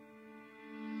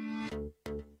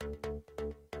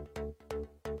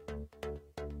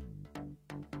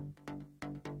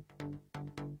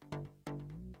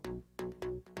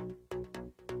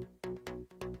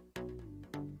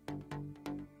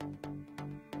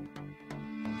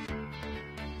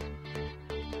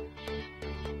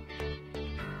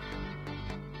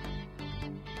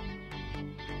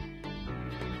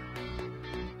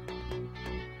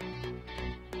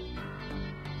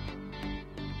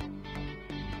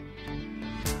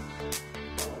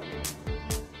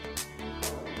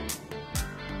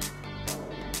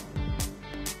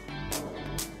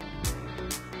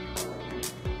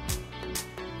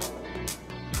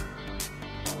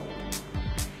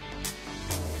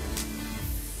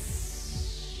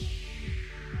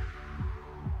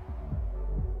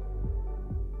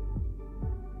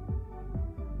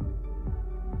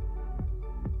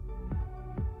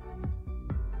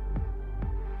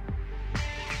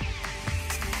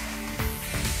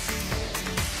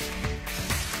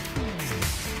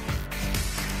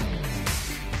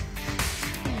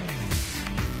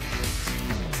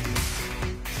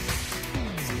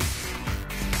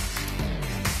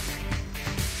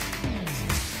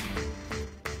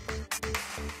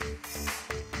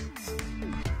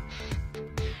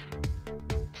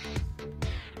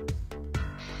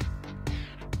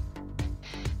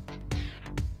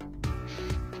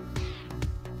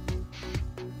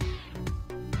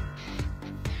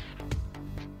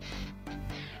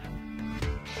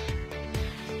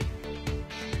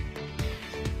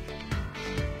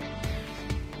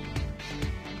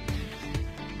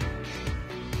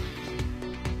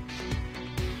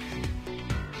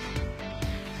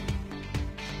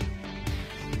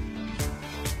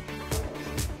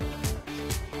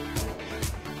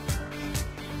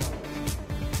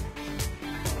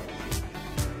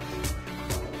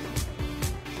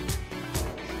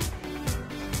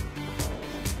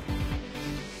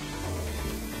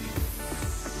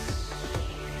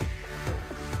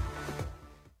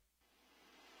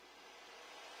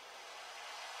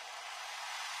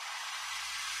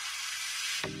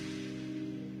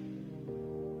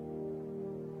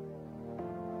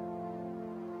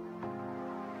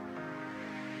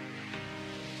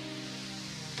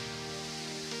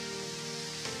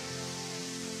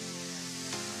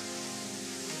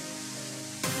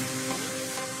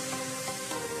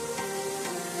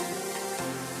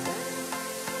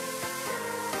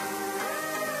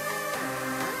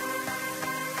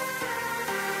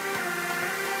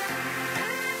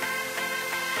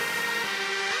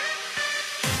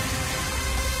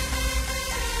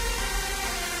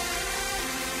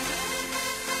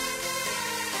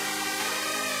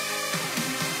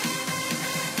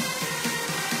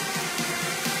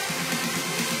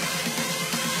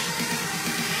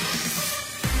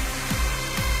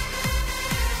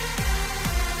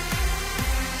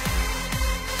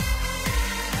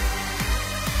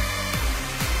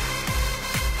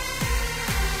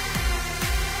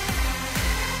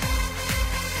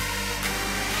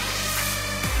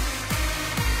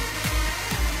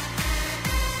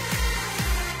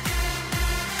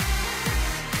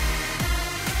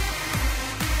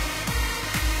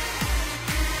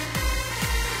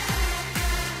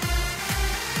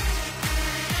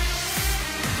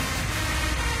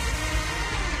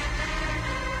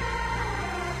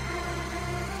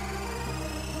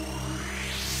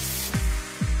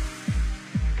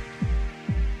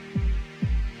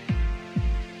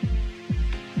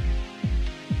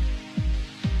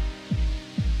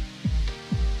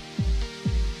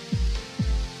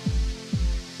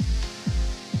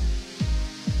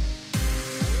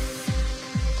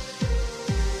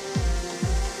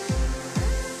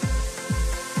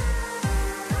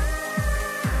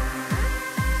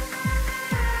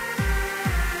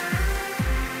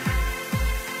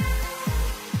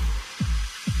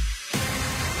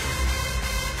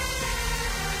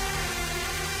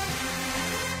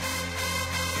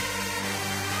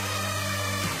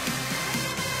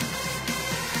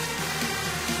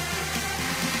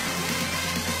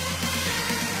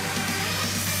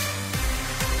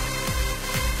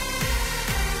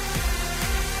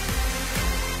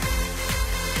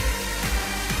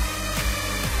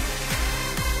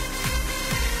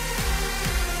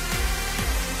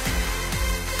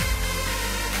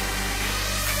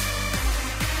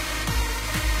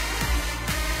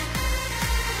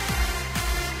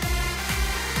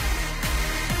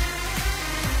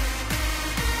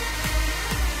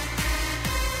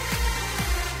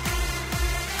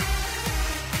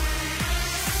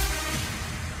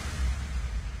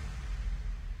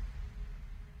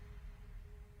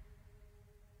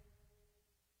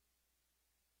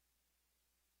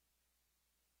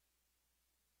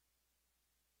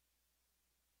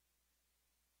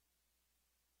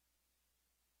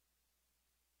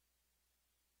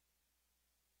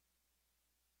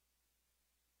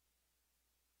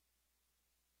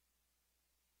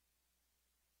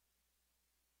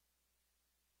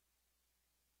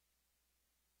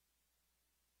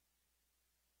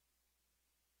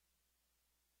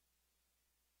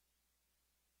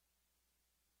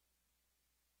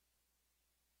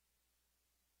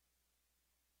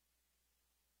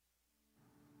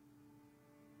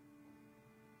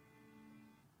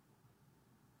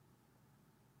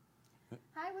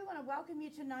Hi, we want to welcome you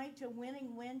tonight to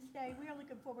Winning Wednesday. We are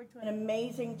looking forward to an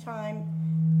amazing time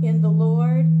in the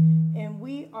Lord, and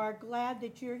we are glad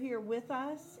that you're here with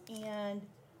us. And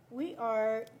we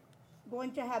are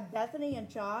going to have Bethany and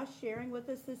Josh sharing with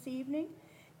us this evening,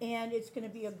 and it's going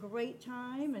to be a great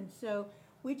time. And so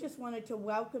we just wanted to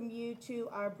welcome you to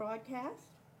our broadcast.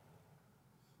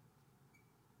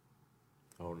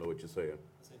 I don't know what you're saying.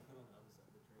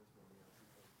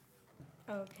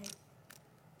 Okay.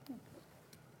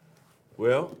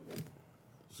 Well,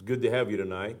 it's good to have you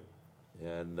tonight,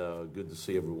 and good to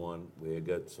see everyone. We have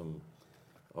got some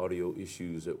audio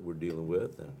issues that we're dealing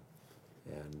with,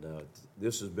 and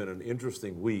this has been an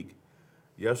interesting week.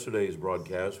 Yesterday's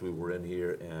broadcast, we were in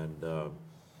here and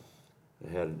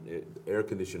had air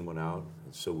conditioning went out,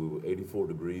 and so we were 84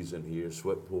 degrees in here,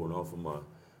 sweat pouring off of my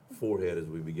forehead as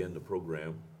we began the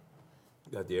program.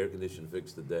 Got the air conditioning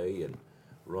fixed today and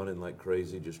running like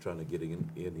crazy, just trying to get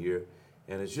in here.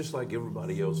 And it's just like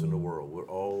everybody else in the world. We're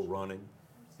all running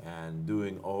and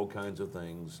doing all kinds of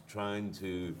things, trying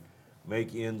to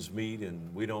make ends meet,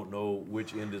 and we don't know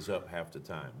which end is up half the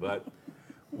time. But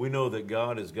we know that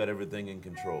God has got everything in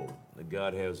control, that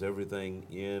God has everything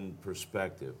in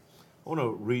perspective. I want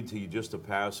to read to you just a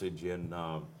passage in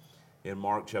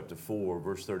Mark chapter 4,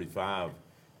 verse 35.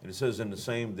 And it says, "In the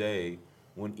same day,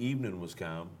 when evening was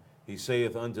come, he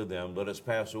saith unto them, Let us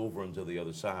pass over unto the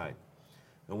other side.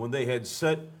 And when they had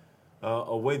set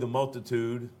away the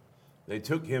multitude, they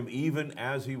took him even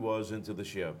as he was into the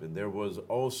ship. And there was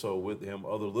also with him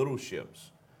other little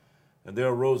ships. And there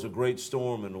arose a great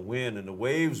storm and a wind, and the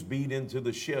waves beat into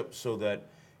the ship, so that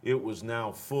it was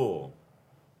now full.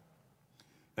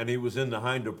 And he was in the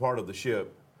hinder part of the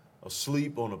ship,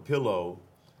 asleep on a pillow.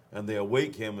 And they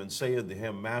awake him and say unto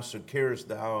him, Master, carest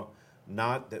thou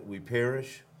not that we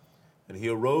perish? And he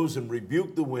arose and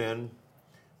rebuked the wind,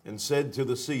 and said to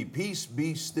the sea, Peace,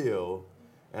 be still.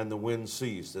 And the wind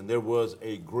ceased, and there was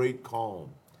a great calm.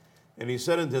 And he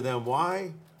said unto them,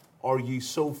 Why are ye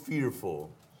so fearful?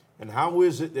 And how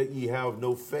is it that ye have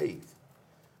no faith?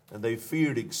 And they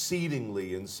feared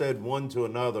exceedingly, and said one to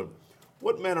another,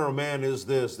 What manner of man is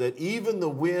this, that even the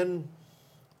wind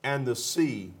and the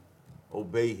sea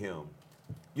obey him?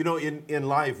 You know, in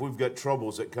life, we've got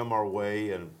troubles that come our way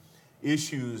and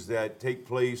issues that take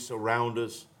place around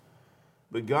us.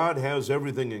 But God has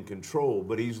everything in control,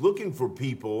 but he's looking for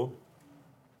people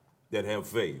that have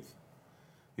faith.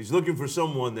 He's looking for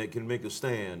someone that can make a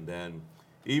stand. And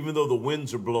even though the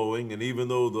winds are blowing, and even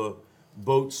though the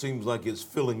boat seems like it's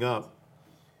filling up,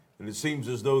 and it seems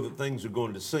as though that things are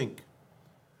going to sink,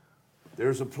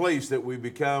 there's a place that we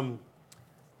become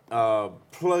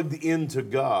plugged into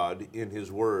God in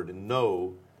his word and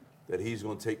know that he's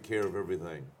going to take care of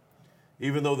everything.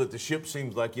 Even though that the ship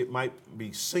seems like it might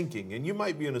be sinking, and you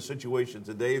might be in a situation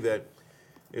today that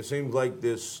it seems like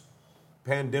this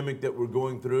pandemic that we're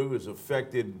going through has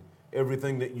affected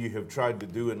everything that you have tried to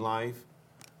do in life,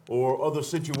 or other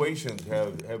situations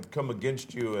have come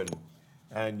against you,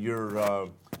 and you're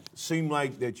seem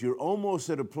like that you're almost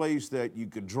at a place that you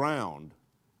could drown.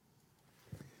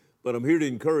 But I'm here to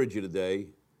encourage you today.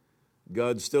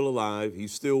 God's still alive.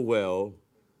 He's still well.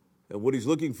 And what he's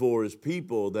looking for is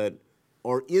people that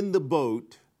are in the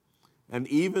boat, and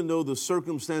even though the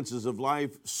circumstances of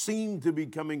life seem to be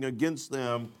coming against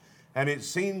them, and it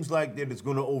seems like that it's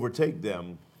going to overtake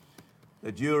them,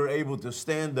 that you're able to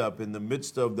stand up in the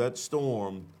midst of that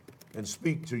storm and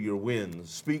speak to your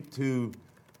winds, speak to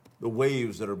the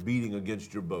waves that are beating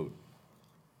against your boat.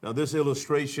 Now, this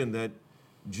illustration that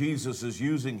Jesus is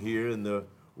using here and the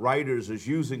writers is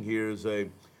using here is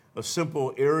a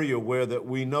simple area where that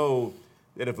we know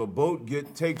that if a boat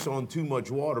takes on too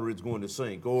much water, it's going to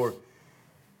sink. Or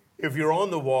if you're on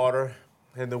the water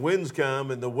and the winds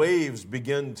come and the waves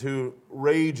begin to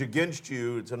rage against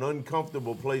you, it's an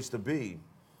uncomfortable place to be.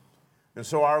 And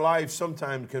so our life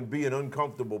sometimes can be an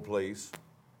uncomfortable place.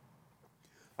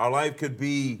 Our life could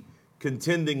be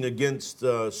contending against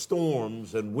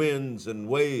storms and winds and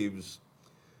waves.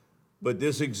 But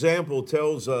this example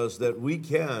tells us that we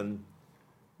can,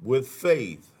 with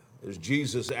faith, as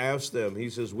Jesus asked them, he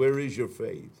says, Where is your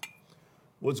faith?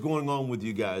 What's going on with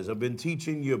you guys? I've been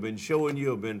teaching you, I've been showing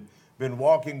you, I've been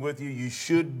walking with you. You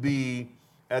should be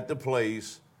at the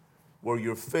place where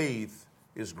your faith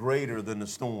is greater than the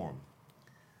storm.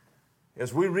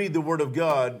 As we read the Word of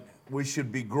God, we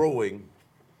should be growing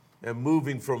and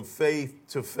moving from faith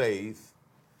to faith,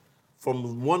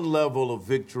 from one level of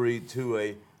victory to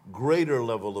a greater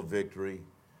level of victory,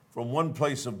 from one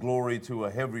place of glory to a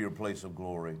heavier place of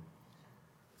glory.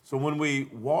 So when we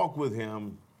walk with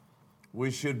him,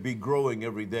 we should be growing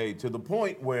every day to the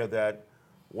point where that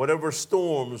whatever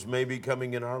storms may be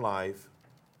coming in our life,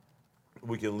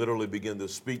 we can literally begin to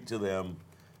speak to them,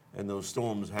 and those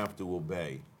storms have to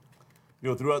obey. You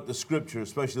know, throughout the scripture,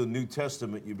 especially the New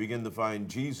Testament, you begin to find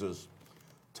Jesus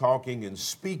talking and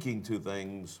speaking to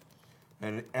things,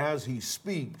 and as he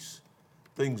speaks,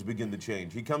 things begin to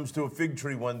change. He comes to a fig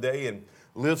tree one day and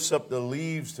lifts up the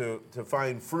leaves to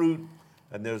find fruit,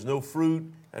 and there's no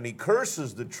fruit, and he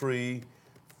curses the tree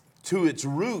to its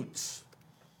roots.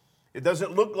 It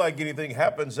doesn't look like anything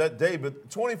happens that day, but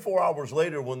 24 hours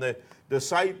later, when the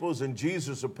disciples and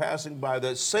Jesus are passing by,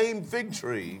 that same fig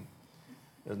tree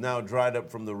is now dried up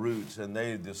from the roots, and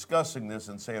they're discussing this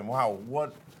and saying, wow,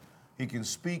 what he can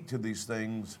speak to these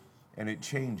things, and it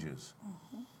changes.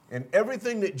 And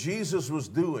everything that Jesus was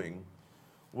doing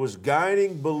was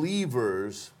guiding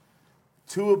believers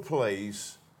to a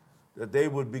place that they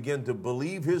would begin to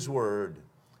believe his word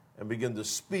and begin to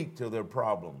speak to their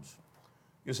problems.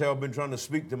 You say, I've been trying to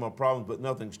speak to my problems, but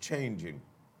nothing's changing.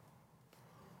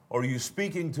 Or are you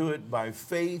speaking to it by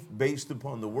faith based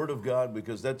upon the word of God?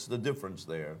 Because that's the difference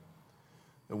there.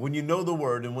 And when you know the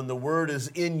word, and when the word is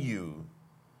in you,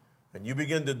 and you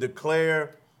begin to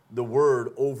declare the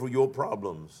word over your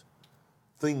problems,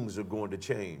 things are going to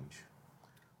change.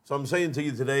 So I'm saying to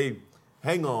you today,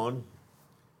 hang on,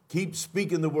 keep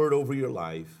speaking the word over your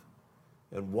life,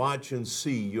 and watch and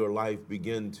see your life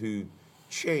begin to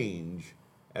change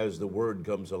as the word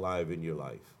comes alive in your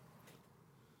life.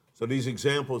 So these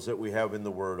examples that we have in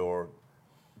the word are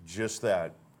just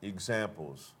that,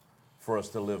 examples for us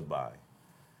to live by.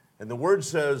 And the word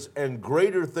says, and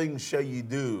greater things shall ye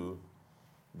do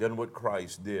than what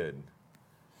Christ did.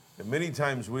 And many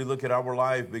times we look at our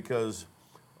life because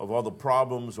of all the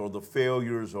problems or the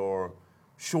failures or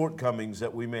shortcomings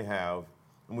that we may have,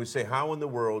 and we say, how in the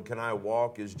world can I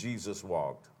walk as Jesus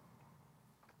walked?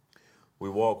 We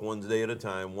walk one day at a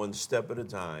time, one step at a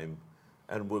time,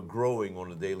 and we're growing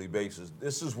on a daily basis.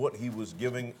 This is what he was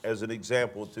giving as an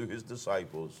example to his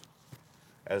disciples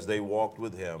as they walked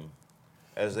with him,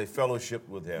 as they fellowshiped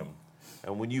with him.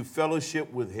 And when you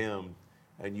fellowship with him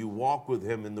and you walk with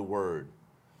him in the word,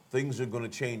 things are going to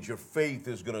change. Your faith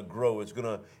is going to grow. It's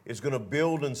going to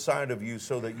build inside of you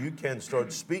so that you can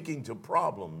start speaking to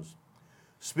problems,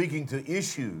 speaking to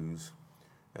issues,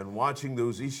 and watching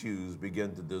those issues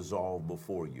begin to dissolve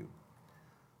before you.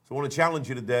 So I want to challenge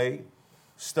you today,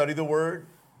 study the word,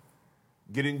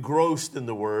 get engrossed in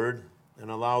the word, and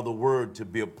allow the word to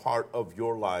be a part of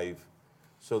your life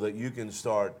so that you can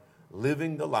start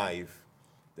living the life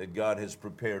that God has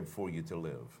prepared for you to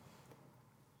live.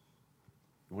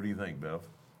 What do you think, Bev?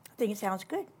 I think it sounds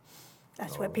good.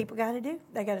 That's what people got to do.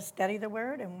 They got to study the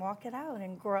word and walk it out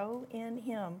and grow in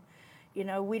him. You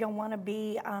know, we don't want to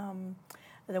be,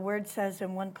 the word says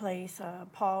in one place,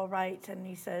 Paul writes, and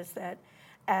he says that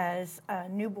as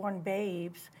newborn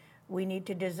babes, we need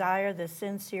to desire the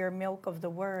sincere milk of the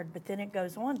word. But then it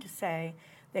goes on to say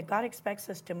that God expects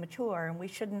us to mature, and we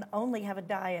shouldn't only have a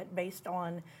diet based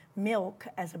on milk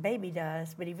as a baby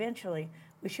does, but eventually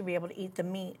we should be able to eat the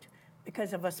meat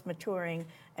because of us maturing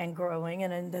and growing.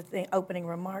 And in the opening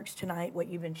remarks tonight, what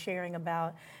you've been sharing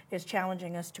about is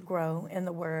challenging us to grow in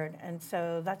the Word. And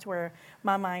so that's where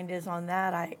my mind is on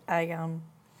that. And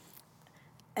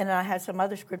I have some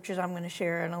other scriptures I'm going to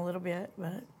share in a little bit,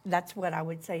 but that's what I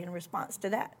would say in response to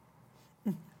that.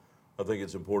 I think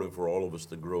it's important for all of us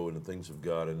to grow in the things of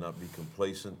God and not be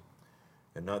complacent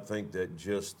and not think that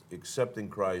just accepting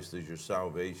Christ as your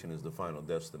salvation is the final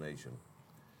destination.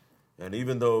 And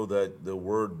even though that the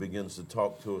word begins to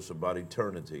talk to us about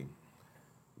eternity,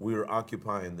 we are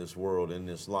occupying this world in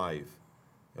this life,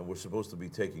 and we're supposed to be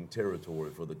taking territory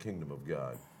for the kingdom of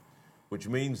God, which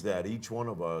means that each one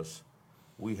of us,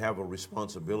 we have a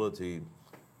responsibility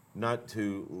not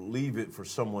to leave it for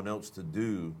someone else to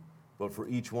do, but for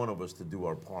each one of us to do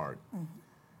our part. Mm-hmm.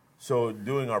 So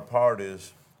doing our part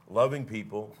is loving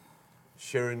people,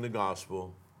 sharing the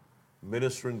gospel,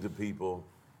 ministering to people,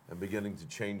 and beginning to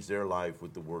change their life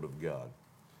with the Word of God.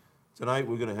 Tonight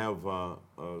we're going to have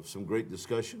some great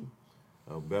discussion.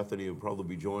 Bethany will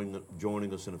probably be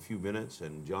joining us in a few minutes,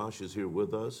 and Josh is here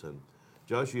with us. And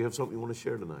Josh, you have something you want to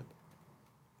share tonight?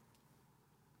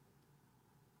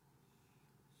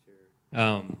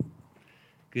 Sure.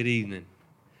 Good evening.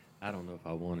 I don't know if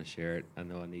I want to share it. I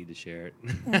know I need to share it.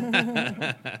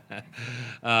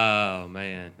 Oh,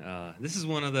 man. This is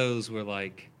one of those where,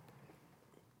 like,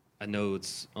 I know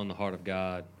it's on the heart of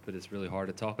God, but it's really hard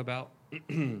to talk about.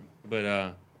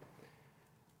 But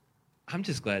I'm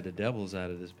just glad the devil's out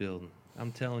of this building.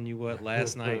 I'm telling you what,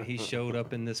 last night he showed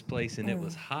up in this place and it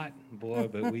was hot, boy,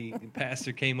 but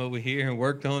pastor came over here and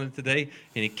worked on it today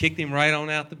and he kicked him right on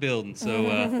out the building. So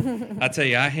I tell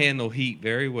you, I handle heat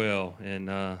very well.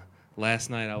 And last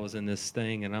night I was in this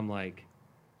thing and I'm like,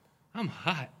 I'm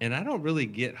hot. And I don't really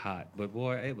get hot, but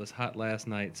boy, it was hot last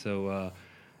night. So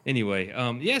anyway,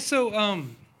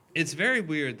 it's very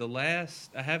weird. I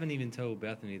haven't even told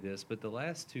Bethany this, but the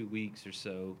last 2 weeks or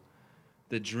so,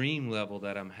 the dream level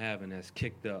that I'm having has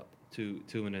kicked up to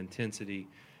an intensity.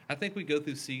 I think we go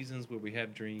through seasons where we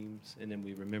have dreams and then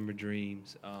we remember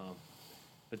dreams.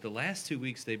 But the last 2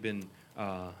 weeks, they've been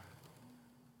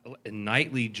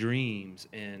nightly dreams.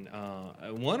 And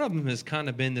one of them has kind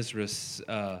of been this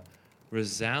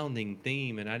resounding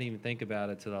theme. And I didn't even think about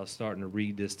it till I was starting to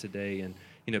read this today. And,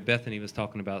 Bethany was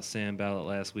talking about Sanballat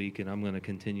last week, and I'm going to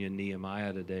continue in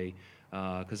Nehemiah today.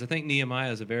 Because I think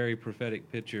Nehemiah is a very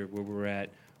prophetic picture of where we're at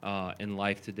in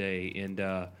life today.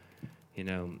 And,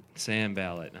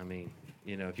 Sanballat, I mean,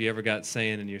 if you ever got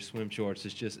sand in your swim shorts,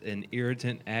 it's just an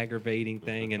irritant, aggravating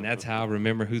thing. And that's how I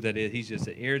remember who that is. He's just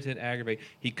an irritant, aggravating.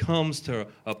 He comes to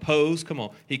oppose,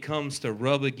 he comes to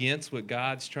rub against what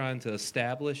God's trying to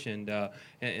establish.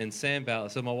 And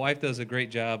Sanballat. So my wife does a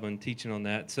great job on teaching on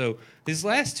that. So these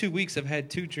last 2 weeks, I've had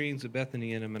 2 dreams with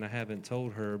Bethany in them, and I haven't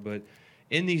told her, but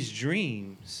in these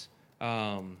dreams,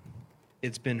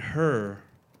 it's been her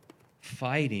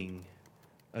fighting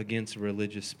against a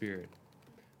religious spirit.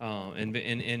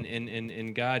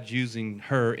 And God's using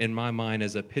her, in my mind,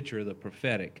 as a picture of the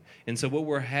prophetic. And so what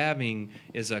we're having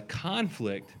is a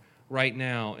conflict right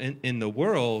now in the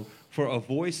world for a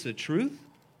voice of truth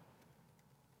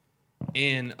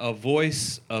and a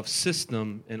voice of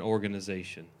system and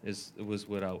organization was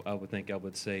what I would think I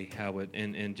would say how it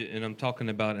and I'm talking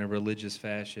about in a religious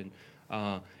fashion,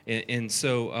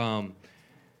 so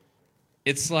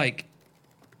it's like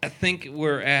I think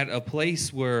we're at a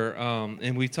place where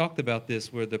and we talked about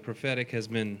this where the prophetic has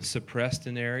been suppressed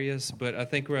in areas, but I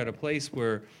think we're at a place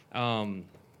where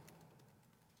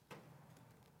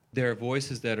there are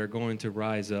voices that are going to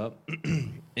rise up,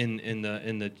 and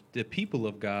the people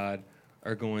of God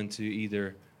are going to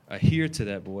either adhere to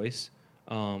that voice,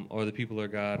 or the people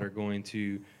of God are going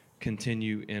to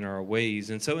continue in our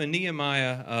ways. And so in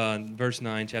Nehemiah, verse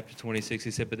 9, chapter 26, he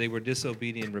said, "But they were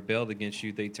disobedient and rebelled against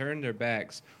you. They turned their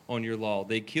backs on your law.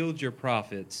 They killed your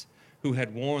prophets who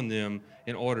had warned them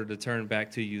in order to turn back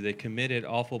to you. They committed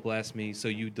awful blasphemy, so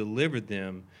you delivered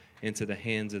them into the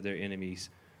hands of their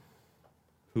enemies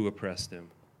who oppressed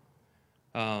them."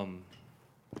 I'm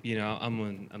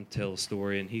tell a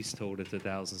story, and he's told it to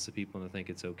thousands of people, and I think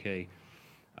it's okay.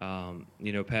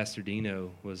 Pastor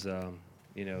Dino was the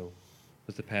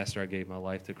pastor I gave my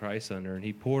life to Christ under, and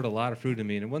he poured a lot of fruit in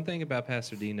me. And one thing about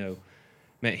Pastor Dino,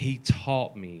 man, he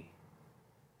taught me,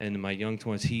 and in my young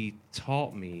 20s, he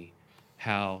taught me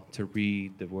how to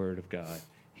read the Word of God.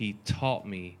 He taught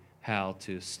me how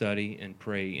to study and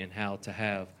pray and how to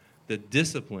have the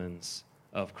disciplines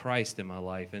of Christ in my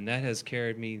life, and that has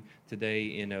carried me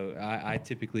today. I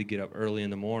typically get up early in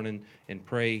the morning and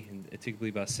pray, and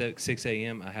typically by 6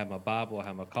 a.m. I have my Bible, I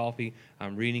have my coffee,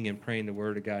 I'm reading and praying the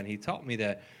Word of God, and he taught me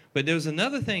that. But there was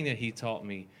another thing that he taught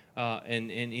me, and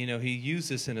he used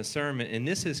this in a sermon, and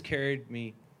this has carried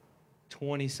me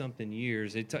 20-something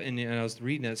years. And I was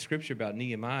reading that scripture about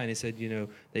Nehemiah, and he said,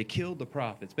 they killed the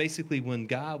prophets. Basically, when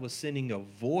God was sending a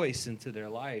voice into their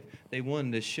life, they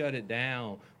wanted to shut it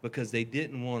down because they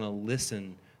didn't want to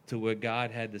listen to what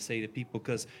God had to say to people,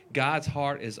 because God's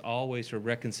heart is always for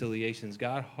reconciliations.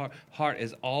 God's heart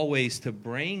is always to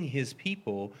bring his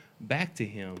people back to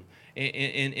him.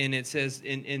 And it says,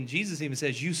 and Jesus even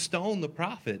says, you stone the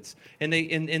prophets. And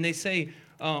they say,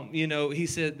 he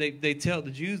said they tell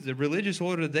the Jews, the religious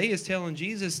order today is telling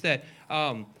Jesus that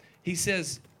he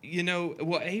says,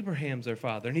 well, Abraham's our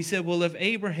father. And he said, well, if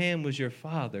Abraham was your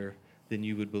father, then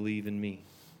you would believe in me.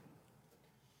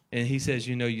 And he says,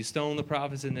 you stone the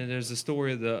prophets. And then there's a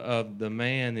story of the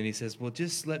man. And he says, well,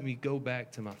 just let me go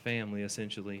back to my family,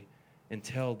 essentially, and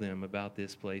tell them about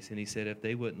this place. And he said, if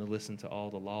they wouldn't have listened to all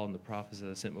the law and the prophets that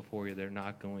I sent before you, they're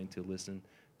not going to listen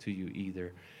to you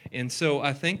either. And so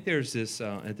I think there's this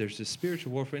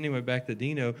spiritual warfare. Anyway, back to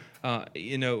Dino.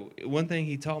 One thing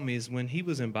he taught me is when he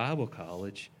was in Bible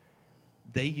college,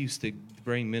 they used to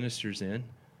bring ministers in,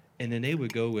 and then they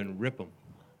would go and rip them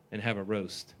and have a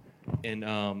roast. And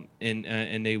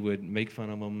they would make fun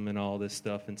of them and all this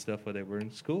stuff while they were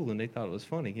in school, and they thought it was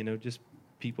funny, just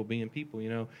people being people,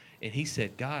 And he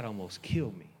said, God almost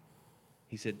killed me.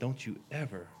 He said, don't you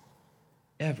ever,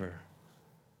 ever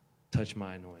touch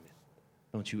my anointed.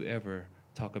 Don't you ever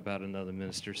talk about another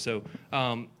minister. So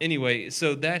anyway,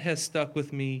 so that has stuck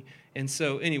with me. And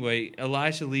so anyway,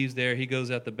 Elisha leaves there. He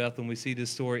goes out to Bethel, and we see this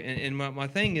story. And my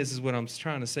thing is what I'm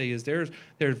trying to say is there's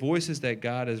voices that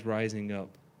God is rising up.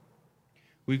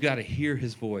 We've got to hear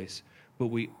his voice, but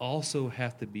we also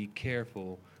have to be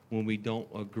careful when we don't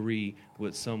agree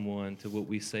with someone to what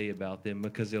we say about them.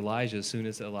 Because Elijah, as soon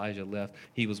as Elijah left,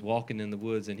 he was walking in the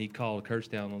woods, and he called a curse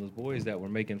down on those boys that were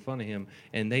making fun of him.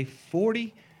 And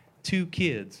 42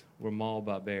 kids were mauled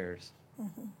by bears.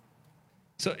 Mm-hmm.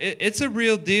 So it's a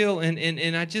real deal,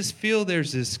 and I just feel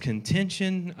there's this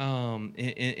contention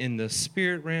in the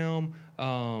spirit realm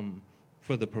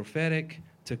for the prophetic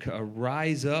to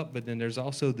rise up, but then there's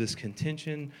also this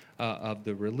contention of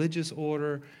the religious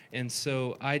order. And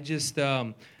so I just,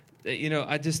 I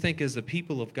just think as the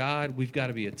people of God, we've got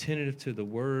to be attentive to the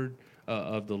word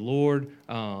of the Lord.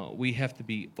 We have to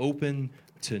be open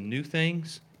to new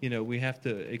things. We have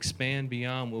to expand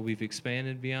beyond what we've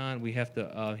expanded beyond. We have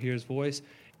to hear his voice.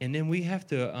 And then we have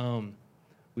to,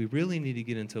 we really need to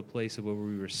get into a place where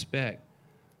we respect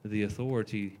the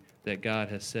authority that God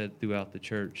has said throughout the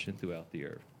church and throughout the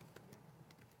earth.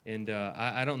 And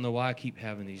I don't know why I keep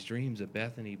having these dreams of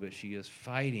Bethany, but she is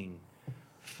fighting,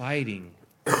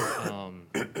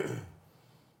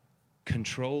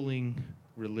 controlling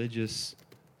religious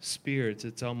spirits.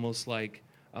 It's almost like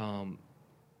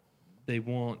they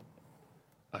want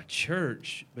a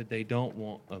church, but they don't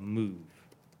want a move.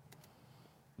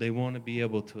 They want to be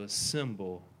able to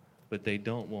assemble, but they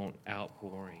don't want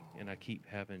outpouring. And I keep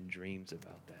having dreams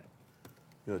about that.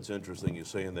 It's interesting you're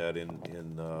saying that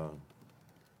in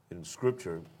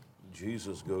Scripture.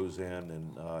 Jesus goes in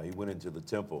and he went into the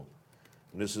temple.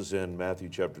 And this is in Matthew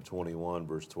chapter 21,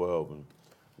 verse 12. And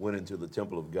went into the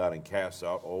temple of God and cast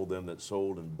out all them that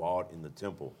sold and bought in the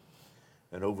temple,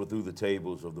 and overthrew the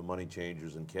tables of the money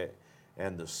changers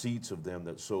and the seats of them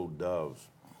that sold doves.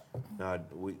 Now,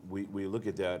 we look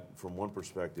at that from one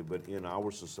perspective, but in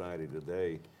our society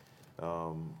today,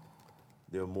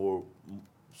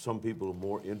 some people are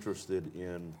more interested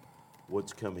in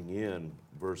what's coming in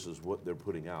versus what they're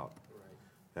putting out.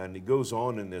 Right. And he goes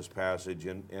on in this passage,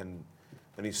 and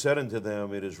he said unto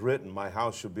them, it is written, my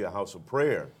house shall be a house of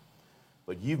prayer,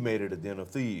 but you've made it a den of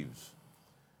thieves.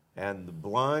 And the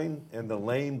blind and the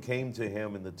lame came to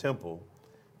him in the temple,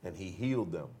 and he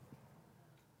healed them.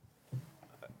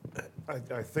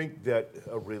 I think that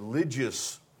a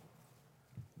religious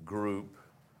group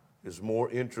is more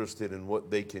interested in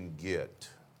what they can get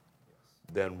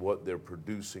than what they're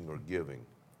producing or giving.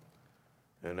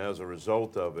 And as a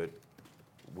result of it,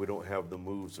 we don't have the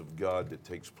moves of God that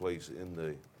takes place in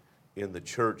the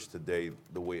church today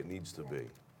the way it needs to be.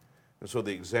 And so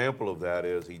the example of that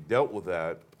is he dealt with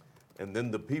that, and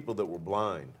then the people that were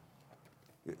blind.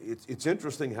 It's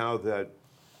interesting how that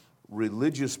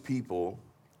religious people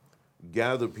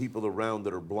gather people around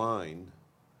that are blind,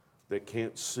 that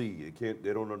can't see,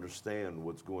 they don't understand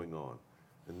what's going on.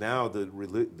 And now the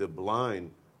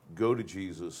blind go to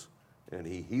Jesus, and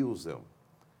he heals them.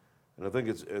 And I think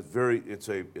it's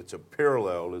a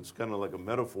parallel. It's kind of like a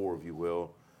metaphor, if you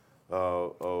will,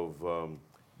 of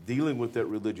dealing with that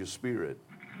religious spirit.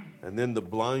 And then the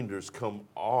blinders come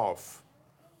off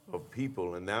of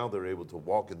people, and now they're able to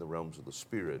walk in the realms of the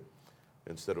spirit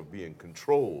instead of being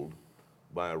controlled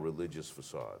by a religious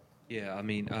facade. Yeah, I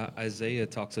mean, Isaiah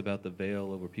talks about the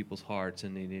veil over people's hearts,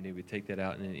 and he would take that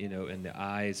out, and in the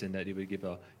eyes, and that he would give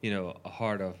a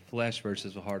heart of flesh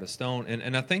versus a heart of stone,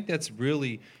 and I think that's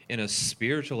really in a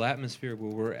spiritual atmosphere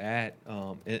where we're at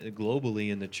globally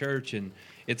in the church, and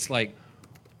it's like,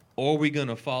 are we going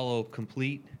to follow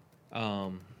complete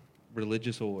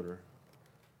religious order,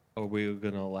 or are we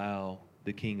going to allow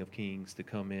the King of Kings to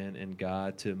come in and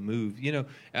God to move?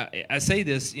 I say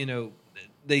this,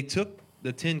 they took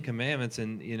the 10 Commandments,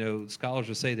 and scholars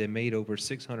will say they made over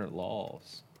 600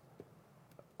 laws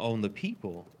on the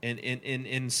people,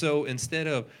 and so instead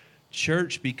of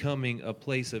church becoming a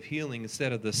place of healing,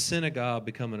 instead of the synagogue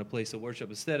becoming a place of worship,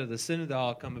 instead of the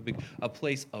synagogue becoming a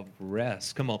place of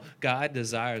rest. Come on, God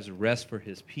desires rest for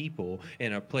his people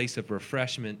and a place of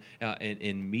refreshment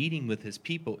and meeting with his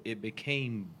people. It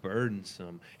became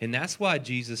burdensome. And that's why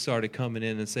Jesus started coming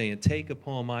in and saying, take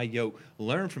upon my yoke,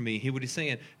 learn from me. What he's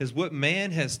saying is what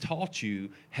man has taught you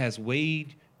has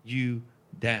weighed you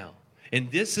down. And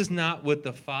this is not what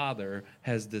the Father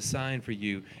has designed for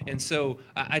you. And so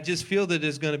I just feel that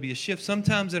there's going to be a shift.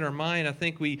 Sometimes in our mind, I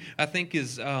think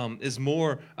is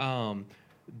more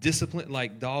disciplined,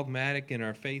 like dogmatic in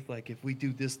our faith, like if we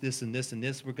do this, this, and this, and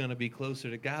this, we're going to be closer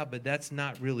to God. But that's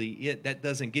not really it. That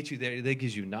doesn't get you there. That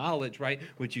gives you knowledge, right?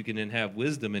 Which you can then have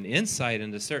wisdom and insight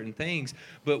into certain things.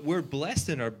 But we're blessed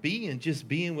in our being, just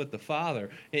being with the Father.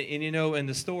 And you know, in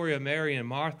the story of Mary and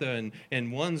Martha,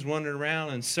 and one's running around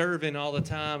and serving all the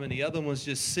time, and the other one's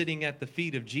just sitting at the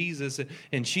feet of Jesus,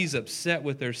 and she's upset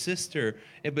with her sister.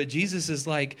 But Jesus is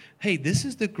like, hey, this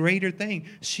is the greater thing.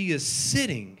 She is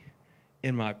sitting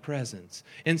in my presence.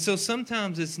 And so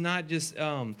sometimes it's not just,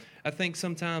 I think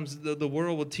sometimes the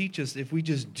world will teach us if we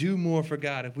just do more for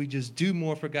God, if we just do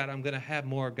more for God, I'm going to have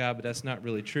more of God, but that's not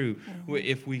really true.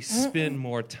 If we spend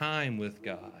more time with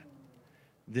God,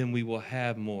 then we will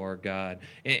have more of God.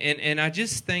 And I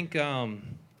just think, I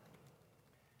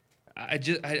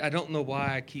don't know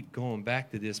why I keep going back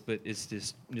to this, but it's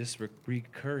this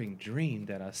recurring dream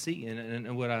that I see.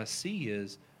 And what I see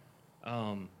is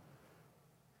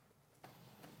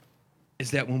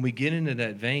that when we get into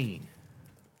that vein,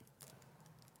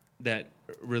 that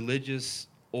religious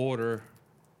order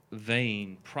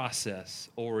vein,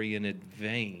 process-oriented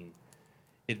vein,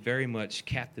 it very much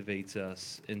captivates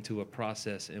us into a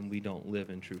process, and we don't live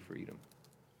in true freedom.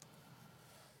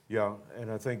 Yeah,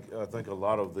 and I think a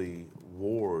lot of the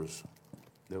wars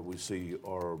that we see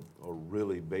are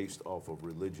really based off of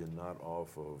religion, not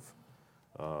off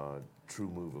of true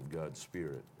move of God's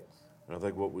Spirit. And I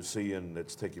think what we're seeing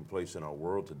that's taking place in our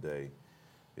world today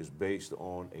is based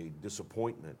on a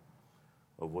disappointment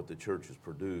of what the church has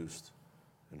produced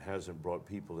and hasn't brought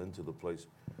people into the place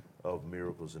of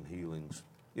miracles and healings.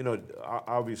 You know,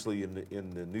 obviously in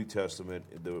the New Testament,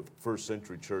 the first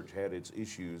century church had its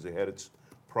issues, it had its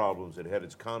problems, it had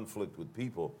its conflict with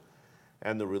people,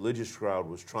 and the religious crowd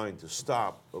was trying to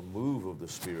stop a move of the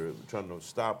Spirit, trying to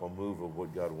stop a move of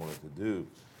what God wanted to do.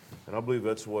 And I believe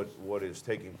that's what is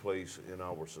taking place in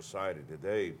our society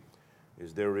today,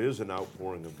 is there is an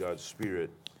outpouring of God's Spirit,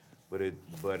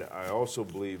 but I also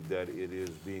believe that it is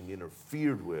being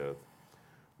interfered with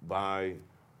by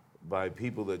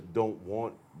people that don't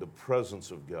want the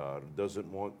presence of God, doesn't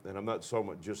want, and I'm not talking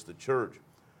about just the church,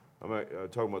 I'm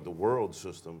talking about the world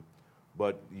system,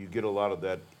 but you get a lot of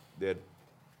that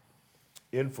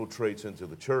infiltrates into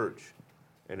the church,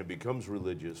 and it becomes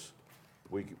religious.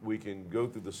 We can go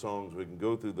through the songs, we can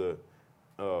go through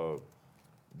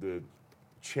the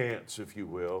chants, if you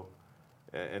will,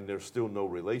 and there's still no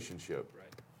relationship. Right.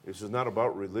 This is not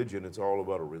about religion, it's all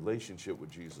about a relationship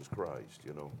with Jesus Christ,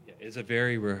 you know. Yeah, it's a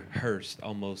very rehearsed,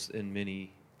 almost in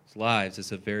many lives,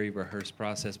 it's a very rehearsed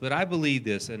process. But I believe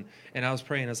this, and I was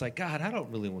praying, I was like, God, I don't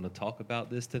really want to talk about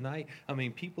this tonight. I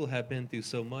mean, people have been through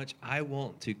so much. I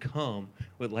want to come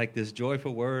with like this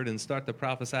joyful word and start to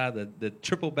prophesy the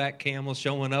triple back camels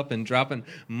showing up and dropping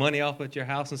money off at your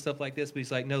house and stuff like this. But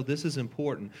he's like, no, this is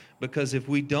important, because if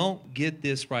we don't get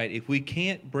this right, if we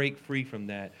can't break free from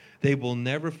that, they will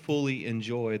never fully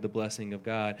enjoy the blessing of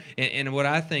God. And what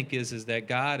I think is that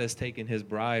God has taken his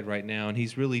bride right now, and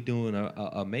he's really doing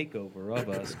a makeover of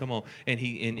us. Come on. And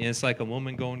it's like a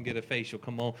woman going to get a facial.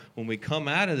 Come on. When we come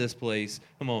out of this place,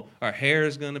 come on, our hair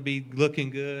is going to be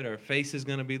looking good. Our face is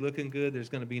going to be looking good. There's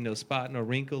going to be no spot, no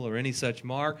wrinkle, or any such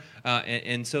mark.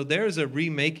 And so there's a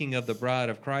remaking of the bride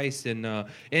of Christ. And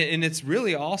it's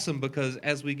really awesome, because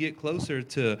as we get closer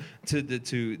to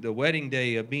the wedding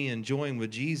day of being joined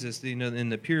with Jesus, you know, in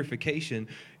the purification,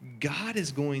 God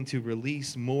is going to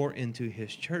release more into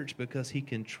his church, because he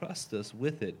can trust us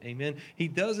with it. Amen. He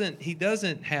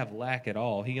doesn't have lack at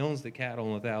all. He owns the cattle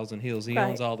on 1,000 hills. He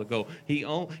owns all the gold. He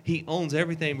owns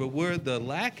everything. But where the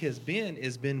lack has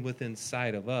been within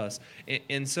sight of us.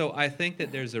 And so I think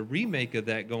that there's a remake of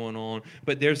that going on,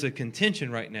 but there's a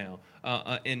contention right now.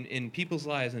 In people's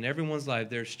lives and everyone's life,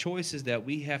 there's choices that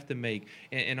we have to make.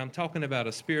 And I'm talking about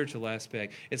a spiritual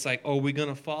aspect. It's like, are we going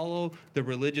to follow the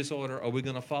religious order? Are we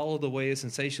going to follow the way of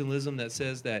sensationalism that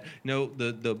says that, no,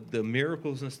 the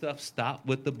miracles and stuff stop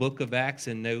with the book of Acts,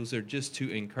 and those are just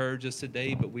to encourage us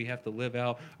today, but we have to live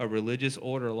out a religious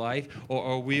order life? Or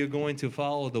are we going to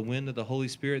follow the wind of the Holy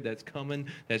Spirit that's coming,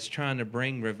 that's trying to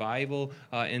bring revival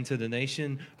into the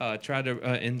nation,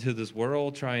 into this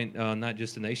world, trying not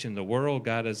just the nation, the world?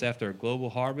 God is after a global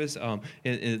harvest. Are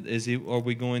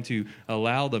we going to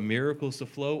allow the miracles to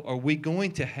flow? Are we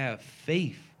going to have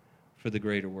faith for the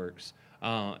greater works?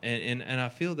 And I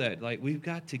feel that like we've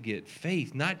got to get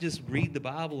faith, not just read the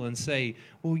Bible and say,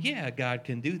 well, yeah, God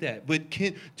can do that. But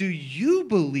do you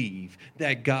believe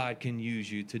that God can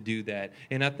use you to do that?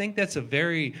 And I think that's a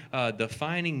very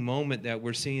defining moment that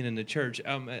we're seeing in the church.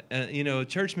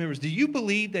 Church members, do you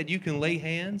believe that you can lay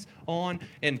hands on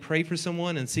and pray for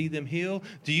someone and see them heal?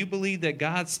 Do you believe that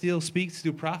God still speaks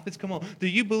through prophets? Come on. Do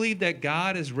you believe that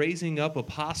God is raising up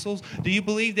apostles? Do you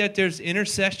believe that there's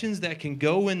intercessions that can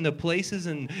go into places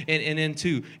and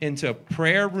into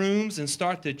prayer rooms and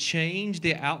start to change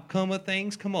the outcome of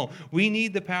things? Come on. We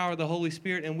need the power of the Holy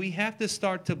Spirit, and we have to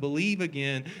start to believe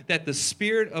again that the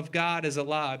Spirit of God is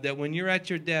alive, that when you're at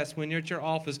your desk, when you're at your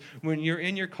office, when you're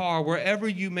in your car, wherever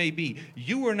you may be,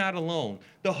 you are not alone.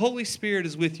 The Holy Spirit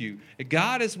is with you.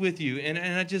 God is with you. And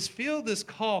I just feel this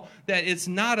call that it's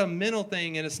not a mental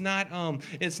thing, and it's not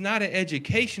an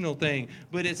educational thing,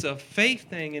 but it's a faith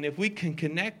thing. And if we can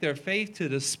connect our faith to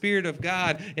the Spirit of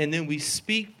God, and then we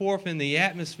speak forth in the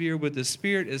atmosphere what the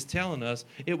Spirit is telling us,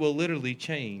 it will literally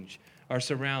change our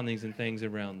surroundings and things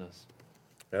around us.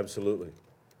 Absolutely.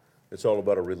 It's all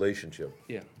about a relationship.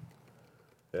 Yeah.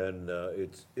 And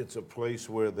it's a place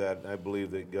where that I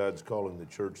believe that God's calling the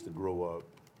church to grow up,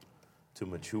 to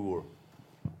mature,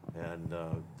 and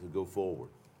to go forward.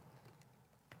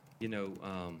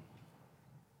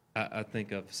 I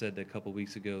think I've said that a couple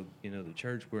weeks ago. The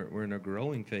church, we're in a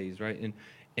growing phase, right?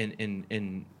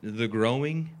 And the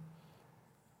growing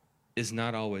is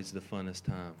not always the funnest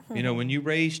time. When you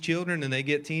raise children and they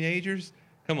get teenagers,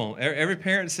 come on, every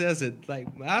parent says it,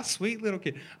 like, my sweet little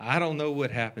kid. I don't know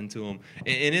what happened to them.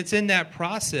 And it's in that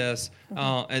process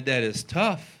that is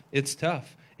tough. It's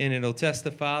tough. And it'll test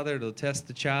the father, it'll test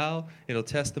the child, it'll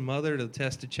test the mother, it'll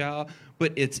test the child.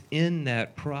 But it's in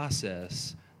that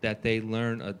process that they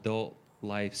learn adult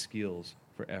life skills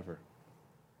forever.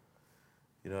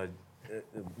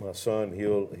 My son,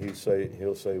 he'll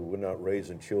say, we're not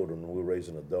raising children, we're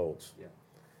raising adults. Yeah.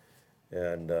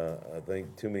 And I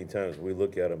think too many times we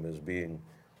look at them as being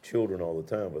children all the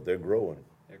time, but they're growing.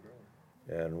 They're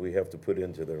growing. And we have to put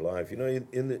into their life.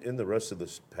 In the rest of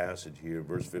this passage here,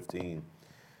 verse 15,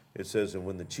 it says, and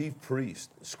when the chief priests,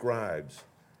 scribes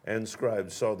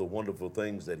saw the wonderful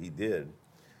things that he did,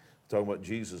 talking about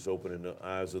Jesus opening the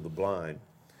eyes of the blind,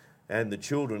 and the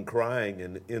children crying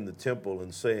in the temple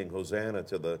and saying, Hosanna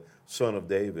to the Son of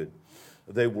David,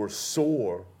 they were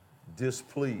sore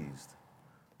displeased.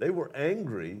 They were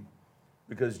angry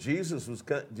because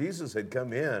Jesus had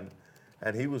come in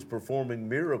and he was performing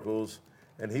miracles,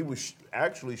 and he was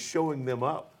actually showing them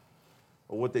up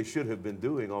what they should have been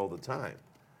doing all the time.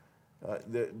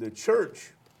 The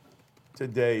church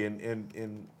today,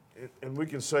 and we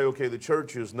can say, okay, the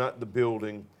church is not the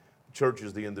building, the church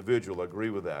is the individual. I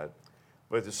agree with that.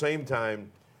 But at the same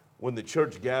time, when the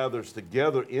church gathers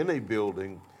together in a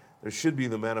building, there should be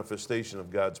the manifestation of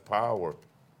God's power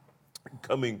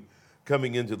coming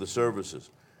into the services.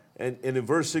 And in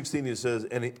verse 16 it says,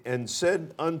 and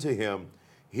said unto him,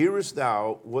 hearest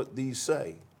thou what these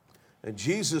say? And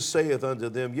Jesus saith unto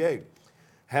them, yea,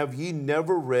 have ye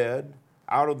never read,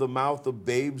 out of the mouth of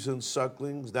babes and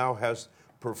sucklings thou hast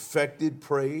perfected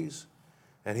praise?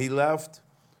 And he left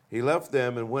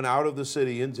them and went out of the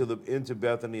city into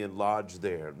Bethany and lodged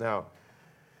there. Now,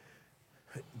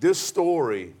 this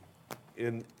story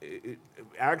it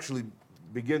actually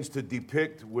begins to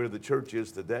depict where the church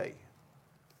is today.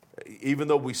 Even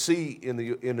though we see in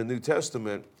the New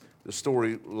Testament the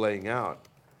story laying out,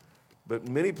 but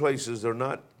many places they're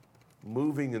not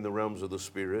moving in the realms of the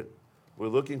Spirit. We're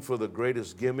looking for the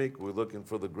greatest gimmick. We're looking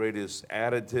for the greatest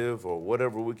additive or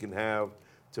whatever we can have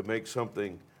to make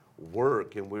something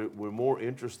work. And we're more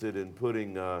interested in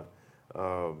putting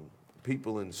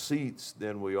people in seats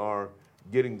than we are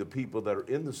getting the people that are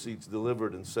in the seats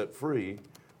delivered and set free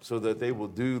so that they will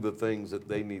do the things that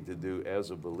they need to do as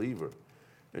a believer.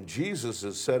 And Jesus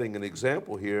is setting an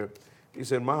example here. He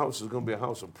said, my house is going to be a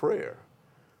house of prayer.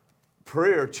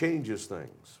 Prayer changes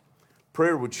things.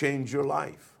 Prayer will change your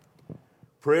life.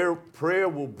 Prayer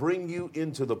will bring you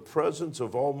into the presence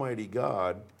of Almighty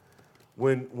God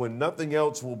when nothing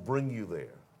else will bring you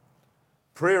there.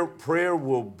 Prayer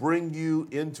will bring you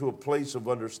into a place of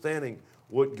understanding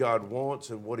what God wants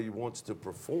and what he wants to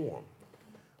perform.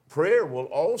 Prayer will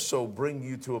also bring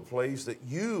you to a place that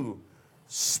you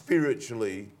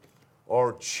spiritually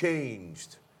are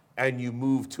changed and you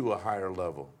move to a higher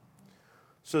level.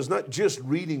 So it's not just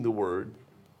reading the word,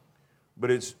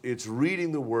 but it's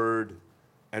reading the word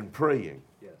and praying.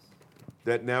 Yes.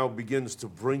 That now begins to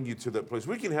bring you to that place.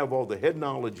 We can have all the head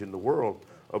knowledge in the world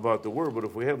about the word, but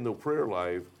if we have no prayer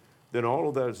life, then all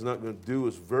of that is not going to do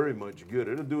us very much good.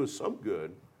 It'll do us some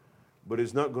good, but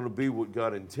it's not going to be what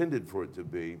God intended for it to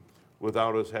be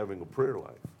without us having a prayer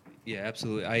life. Yeah,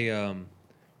 absolutely.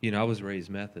 I was raised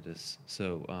Methodist,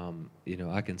 so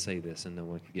I can say this, and no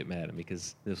one can get mad at me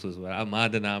because this was my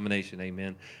denomination.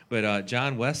 Amen. But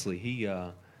John Wesley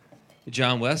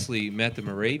met the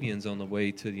Moravians on the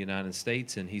way to the United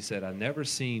States, and he said, "I've never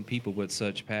seen people with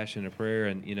such passion of prayer."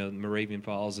 And Moravian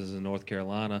Falls is in North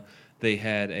Carolina. They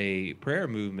had a prayer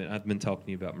movement. I've been talking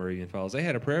to you about Moravian Falls. They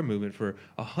had a prayer movement for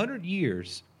 100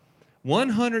 years.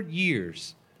 100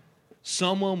 years.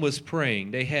 Someone was praying.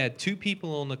 They had 2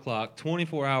 people on the clock,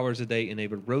 24 hours a day, and they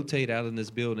would rotate out in this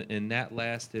building, and that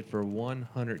lasted for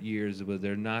 100 years. Was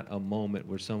there not a moment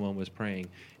where someone was praying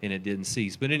and it didn't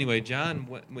cease? But anyway, John,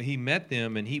 when he met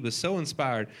them, and he was so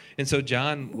inspired, and so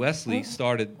John Wesley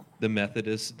started the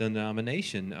Methodist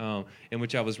denomination in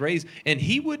which I was raised, and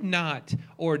he would not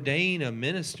ordain a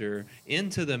minister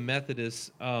into the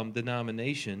Methodist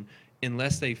denomination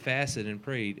unless they fasted and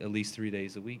prayed at least 3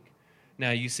 days a week.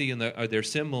 Now, you see in their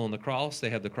symbol on the cross, they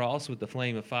have the cross with the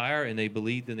flame of fire, and they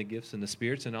believed in the gifts and the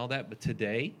spirits and all that. But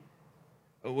today,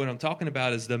 what I'm talking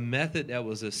about is the method that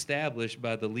was established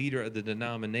by the leader of the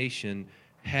denomination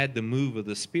had the move of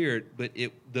the Spirit, but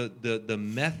the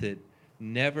method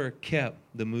never kept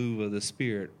the move of the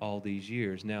Spirit all these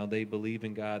years. Now they believe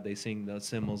in God, they sing the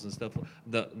symbols and stuff,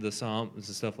 the psalms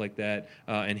and stuff like that,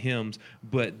 and hymns,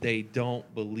 but they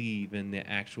don't believe in the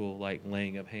actual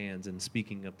laying of hands and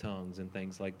speaking of tongues and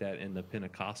things like that and the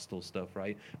Pentecostal stuff,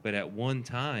 right? But at one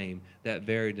time, that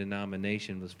very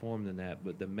denomination was formed in that,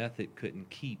 but the method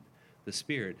couldn't keep the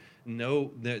Spirit.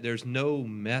 There's no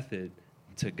method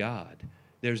to God.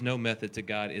 There's no method to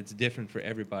God. It's different for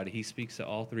everybody. He speaks to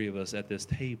all 3 of us at this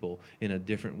table in a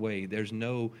different way. There's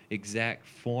no exact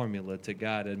formula to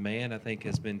God. And man, I think,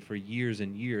 has been for years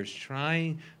and years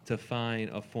trying to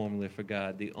find a formula for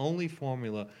God. The only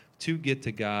formula to get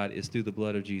to God is through the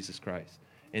blood of Jesus Christ.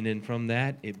 And then from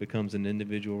that, it becomes an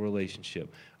individual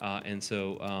relationship. And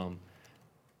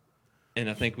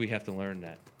I think we have to learn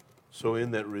that. So in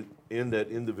that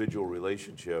individual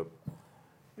relationship,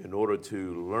 in order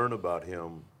to learn about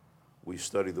him, we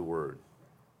study the Word.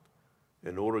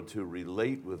 In order to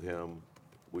relate with him,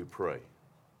 we pray.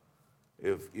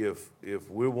 If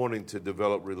we're wanting to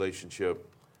develop relationship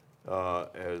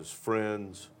as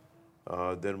friends,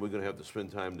 then we're going to have to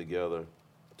spend time together,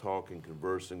 talking,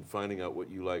 conversing, finding out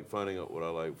what you like, finding out what I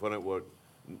like, finding out what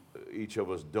each of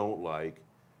us don't like,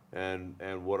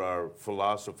 and what our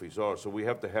philosophies are. So we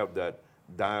have to have that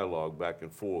dialogue back and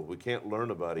forth. We can't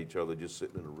learn about each other just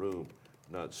sitting in a room,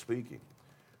 not speaking.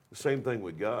 The same thing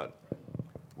with God.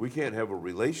 We can't have a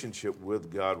relationship with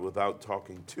God without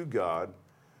talking to God,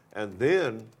 and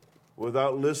then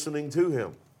without listening to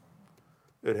him.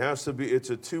 It has to be, it's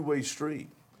a two-way street.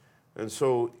 And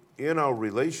so in our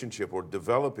relationship, or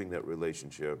developing that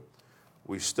relationship,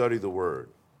 we study the Word.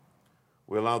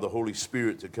 We allow the Holy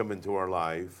Spirit to come into our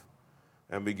life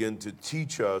and begin to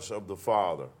teach us of the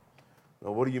Father.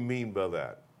 Now, what do you mean by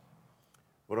that?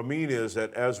 What I mean is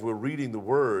that as we're reading the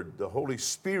Word, the Holy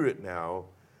Spirit now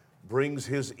brings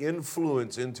his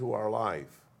influence into our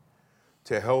life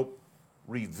to help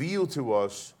reveal to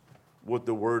us what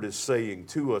the Word is saying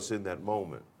to us in that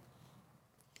moment.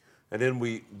 And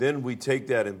then we take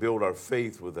that and build our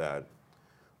faith with that.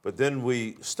 But then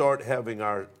we start having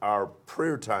our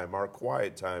prayer time, our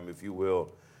quiet time, if you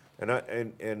will. And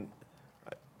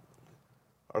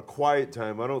our quiet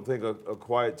time, I don't think a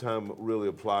quiet time really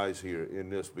applies here in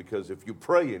this, because if you're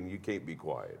praying, you can't be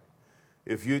quiet.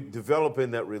 If you develop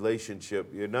in that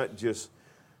relationship, you're not just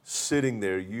sitting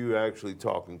there, you're actually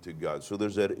talking to God. So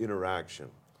there's that interaction.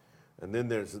 And then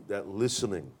there's that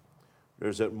listening.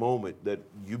 There's that moment that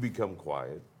you become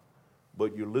quiet,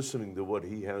 but you're listening to what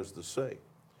he has to say.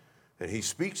 And he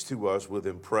speaks to us with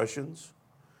impressions.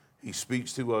 He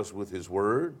speaks to us with his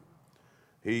word.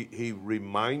 He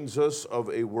reminds us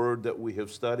of a word that we have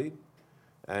studied,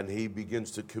 and he begins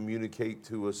to communicate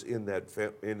to us in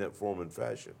that form and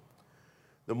fashion.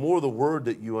 The more the word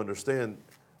that you understand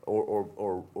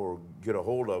or get a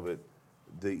hold of it,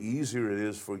 the easier it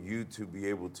is for you to be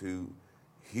able to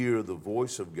hear the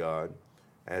voice of God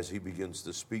as he begins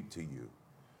to speak to you.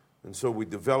 And so we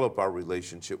develop our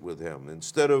relationship with him.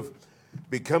 Instead of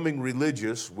becoming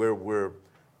religious where we're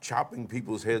chopping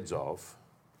people's heads off,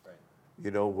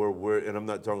 and I'm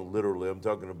not talking literally, I'm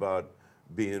talking about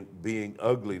being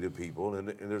ugly to people, and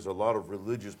there's a lot of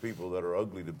religious people that are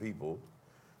ugly to people,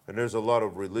 and there's a lot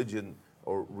of religion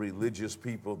or religious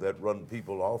people that run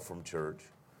people off from church.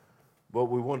 But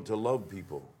we want to love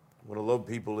people. We want to love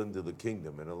people into the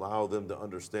kingdom and allow them to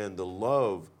understand the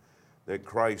love that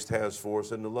Christ has for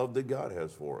us and the love that God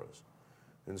has for us.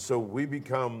 And so we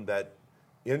become that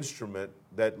instrument,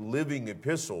 that living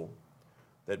epistle,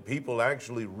 that people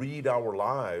actually read our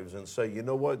lives and say, you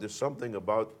know what, there's something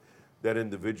about that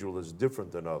individual that's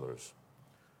different than others.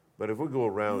 But if we go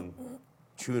around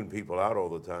chewing people out all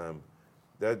the time,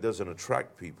 that doesn't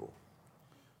attract people.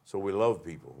 So we love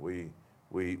people.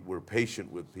 We're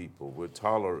patient with people. We're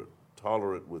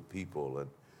tolerant with people,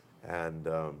 and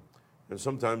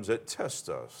sometimes that tests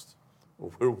us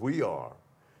where we are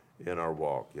in our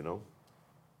walk. Yeah, I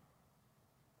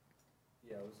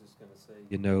was just going to say,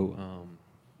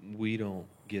 we don't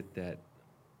get that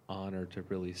honor to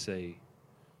really say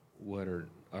what are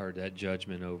that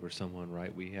judgment over someone,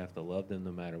 right? We have to love them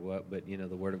no matter what. But,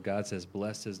 the Word of God says,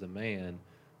 blessed is the man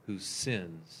whose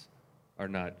sins are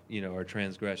not, our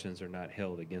transgressions are not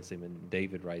held against him. And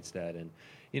David writes that. And,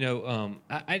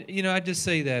 I just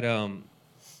say that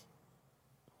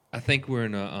I think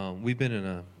we've been in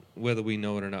a, whether we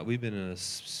know it or not, we've been in a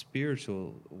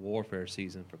spiritual warfare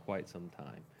season for quite some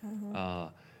time. Mm-hmm.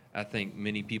 I think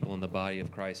many people in the body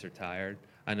of Christ are tired.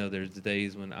 I know there's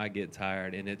days when I get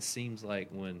tired, and it seems like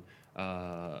when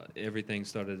everything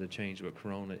started to change with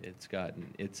Corona,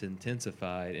 it's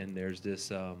intensified, and there's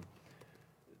this,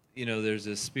 there's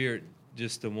this spirit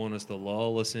just to want us to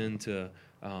lull us into,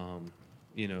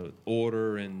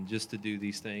 order and just to do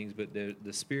these things. But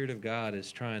the Spirit of God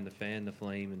is trying to fan the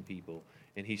flame in people,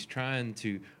 and He's trying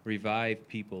to revive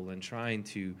people and trying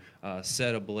to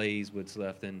set ablaze what's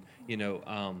left. And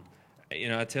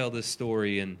I tell this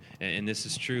story, and this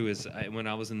is true. When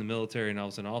I was in the military and I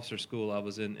was in officer school, I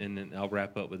was and I'll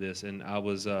wrap up with this. And I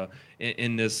was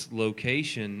in this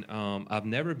location I've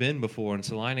never been before in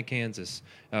Salina, Kansas,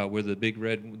 where the Big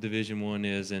Red Division 1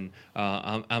 is. And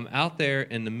I'm out there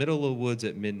in the middle of the woods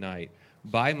at midnight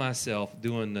by myself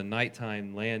doing the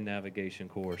nighttime land navigation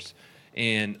course.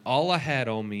 And all I had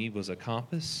on me was a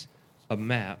compass, a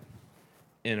map,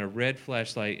 and a red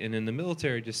flashlight. And in the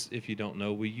military, just if you don't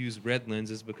know, we use red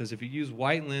lenses because if you use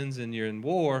white lens and you're in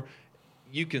war,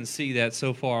 you can see that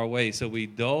so far away. So we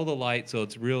dull the light so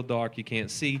it's real dark, you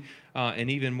can't see. And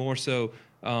even more so,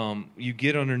 you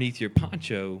get underneath your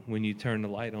poncho when you turn the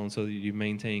light on so that you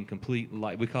maintain complete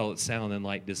light. We call it sound and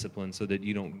light discipline so that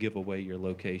you don't give away your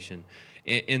location.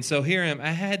 And so here I am. I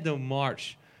had to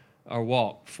march or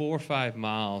walk 4 or 5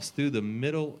 miles through the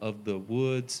middle of the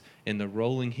woods and the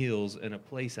rolling hills in a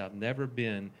place I've never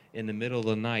been in the middle of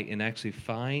the night and actually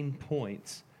find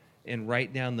points and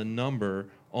write down the number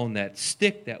on that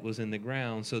stick that was in the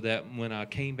ground so that when I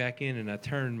came back in and I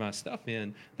turned my stuff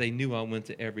in, they knew I went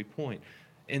to every point.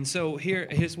 And so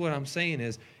here's what I'm saying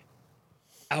is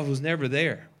I was never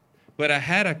there, but I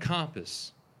had a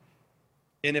compass.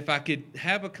 And if I could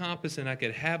have a compass and I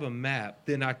could have a map,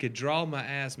 then I could draw my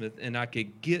azimuth and I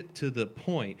could get to the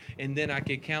point. And then I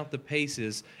could count the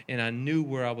paces and I knew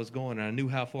where I was going and I knew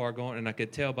how far I'm going and I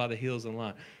could tell by the hills and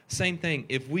line. Same thing,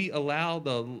 if we allow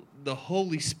the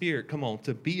Holy Spirit,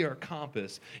 to be our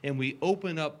compass and we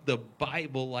open up the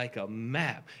Bible like a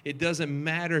map, it doesn't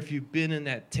matter if you've been in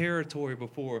that territory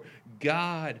before,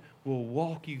 God will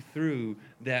walk you through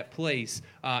that place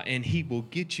and He will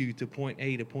get you to point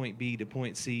A to point B to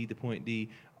point C to point D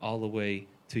all the way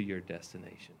to your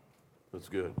destination. That's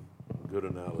good. Good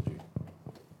analogy.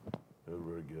 Very,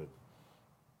 very good.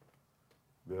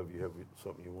 Bev, you have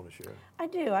something you want to share? I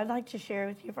do. I'd like to share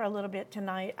with you for a little bit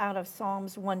tonight out of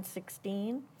Psalms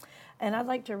 116. And I'd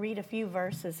like to read a few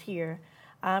verses here.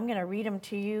 I'm going to read them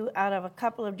to you out of a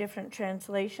couple of different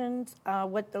translations.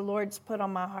 What the Lord's put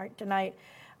on my heart tonight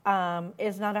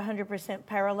is not 100%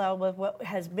 parallel with what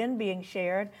has been being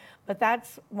shared, but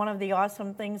that's one of the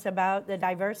awesome things about the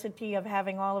diversity of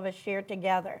having all of us share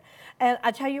together. And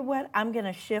I tell you what, I'm going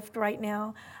to shift right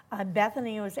now.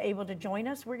 Bethany was able to join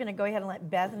us. We're going to go ahead and let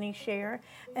Bethany share,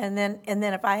 and then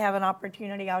if I have an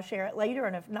opportunity, I'll share it later,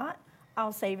 and if not,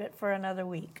 I'll save it for another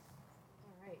week.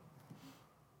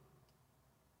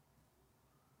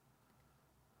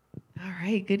 All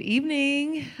right, good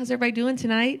evening. How's everybody doing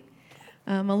tonight?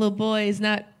 My little boy is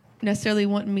not necessarily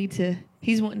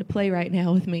he's wanting to play right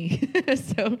now with me.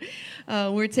 So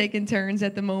we're taking turns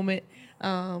at the moment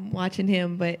watching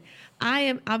him. But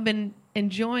I've been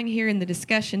enjoying hearing the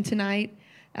discussion tonight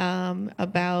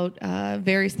about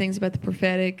various things about the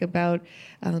prophetic, about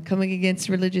coming against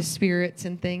religious spirits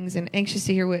and things, and anxious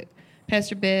to hear what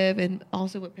Pastor Bev and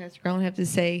also what Pastor Garland have to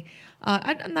say.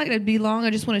 I'm not going to be long. I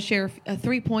just want to share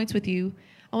 3 points with you.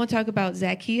 I want to talk about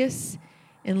Zacchaeus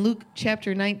in Luke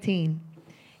chapter 19.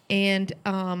 And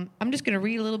I'm just going to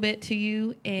read a little bit to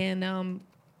you and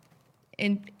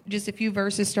just a few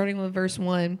verses, starting with verse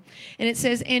 1. And it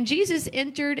says, "And Jesus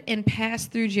entered and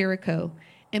passed through Jericho.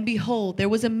 And behold, there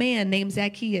was a man named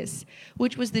Zacchaeus,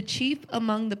 which was the chief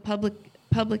among the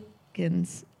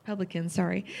publicans. He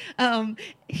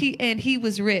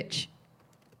was rich.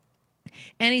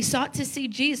 And he sought to see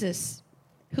Jesus,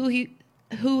 who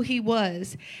he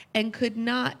was, and could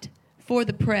not for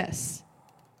the press,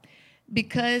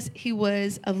 because he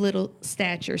was of little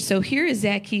stature. So here is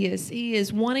Zacchaeus. He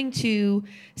is wanting to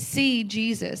see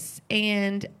Jesus,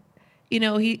 and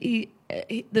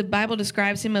the Bible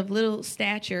describes him of little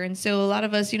stature. And so a lot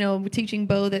of us, we're teaching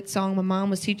Bo that song my mom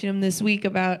was teaching him this week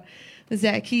about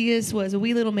Zacchaeus was a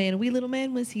wee little man. A wee little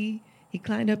man was he. He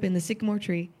climbed up in the sycamore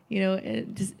tree,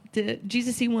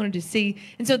 Jesus he wanted to see.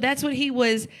 And so that's what he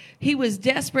was. He was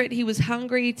desperate. He was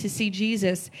hungry to see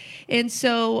Jesus. And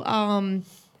so I'm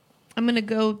going to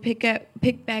go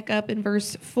pick back up in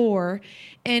verse 4.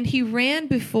 And he ran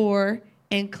before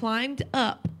and climbed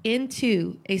up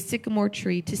into a sycamore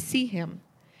tree to see him,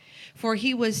 for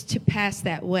he was to pass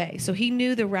that way. So he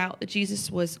knew the route that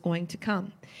Jesus was going to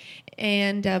come.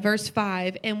 And verse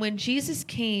 5, and when Jesus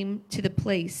came to the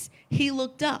place, he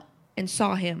looked up and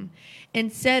saw him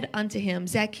and said unto him,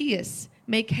 Zacchaeus,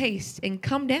 make haste and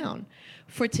come down,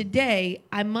 for today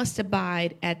I must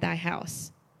abide at thy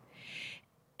house.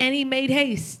 And he made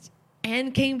haste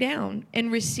and came down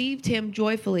and received him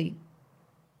joyfully.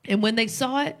 And when they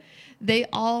saw it, they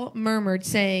all murmured,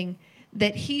 saying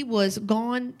that he was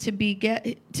gone to be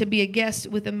a guest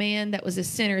with a man that was a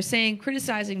sinner,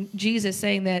 criticizing Jesus,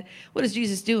 saying that, what is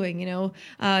Jesus doing?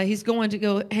 He's going to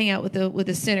go hang out with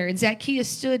a sinner. And Zacchaeus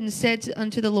stood and said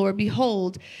unto the Lord,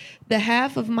 behold, the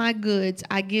half of my goods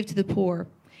I give to the poor.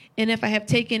 And if I have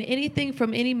taken anything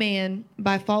from any man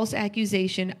by false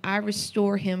accusation, I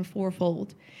restore him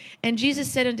fourfold. And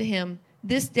Jesus said unto him,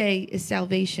 this day is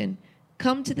salvation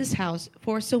come to this house,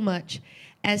 for so much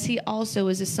as he also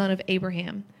is a son of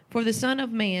Abraham. For the Son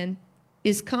of Man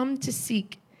is come to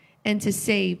seek and to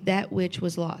save that which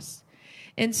was lost.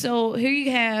 And so here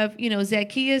you have,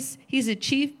 Zacchaeus, he's a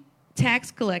chief tax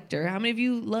collector. How many of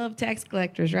you love tax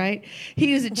collectors, right?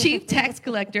 He was a chief tax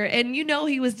collector, and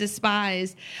he was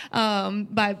despised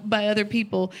by other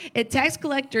people. And tax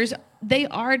collectors, they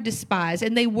are despised,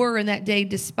 and they were in that day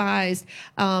despised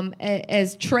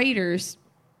as traitors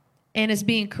and as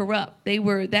being corrupt.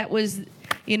 That was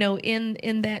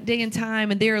in that day and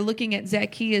time, and they were looking at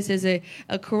Zacchaeus as a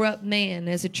corrupt man,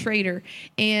 as a traitor.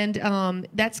 And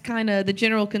that's kind of the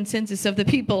general consensus of the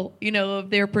people, of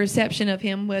their perception of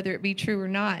him, whether it be true or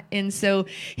not. And so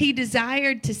he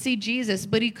desired to see Jesus,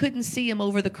 but he couldn't see him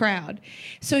over the crowd.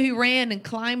 So he ran and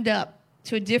climbed up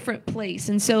to a different place.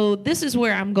 And so this is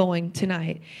where I'm going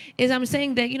tonight, is I'm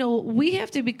saying that, we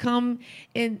have to become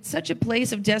in such a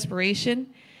place of desperation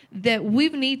that we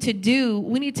need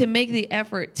to make the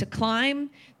effort to climb,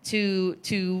 to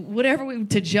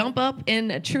jump up in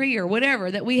a tree or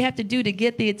whatever that we have to do to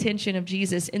get the attention of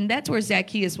Jesus. And that's where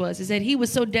Zacchaeus was, is that he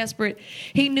was so desperate.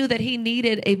 He knew that he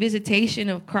needed a visitation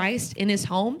of Christ in his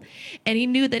home, and he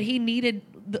knew that he needed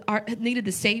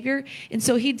the Savior, and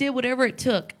so he did whatever it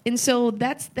took. And so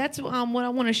that's what I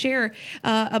want to share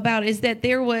about, is that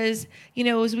there was,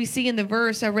 as we see in the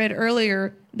verse I read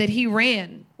earlier, that he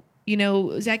ran.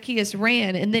 Zacchaeus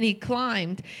ran, and then he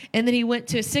climbed, and then he went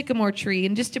to a sycamore tree.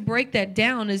 And just to break that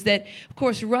down is that, of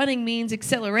course, running means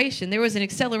acceleration. There was an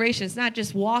acceleration. It's not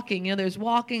just walking. There's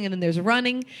walking and then there's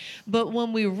running. But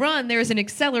when we run, there's an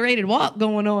accelerated walk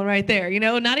going on right there.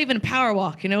 Not even a power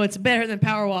walk. It's better than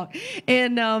power walk.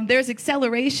 And there's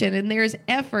acceleration, and there's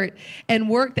effort and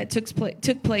work that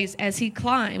took place as he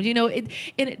climbed.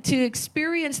 To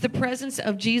experience the presence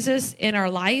of Jesus in our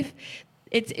life,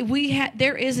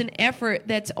 there is an effort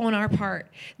that's on our part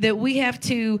that we have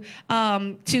to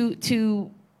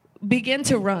begin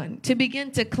to run, to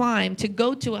begin to climb, to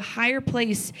go to a higher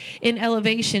place in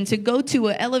elevation, to go to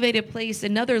an elevated place,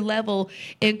 another level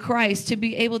in Christ, to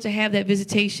be able to have that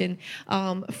visitation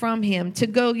from him. To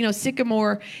go,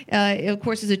 sycamore, of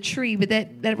course, is a tree, but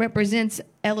that represents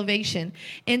elevation.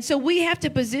 And so we have to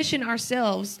position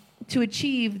ourselves to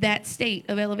achieve that state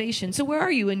of elevation. So where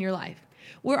are you in your life?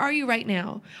 Where are you right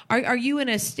now? Are you in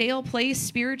a stale place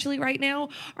spiritually right now?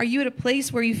 Are you at a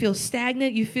place where you feel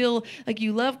stagnant? You feel like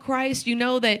you love Christ? You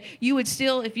know that you would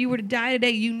still, if you were to die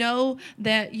today, you know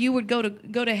that you would go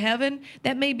to heaven?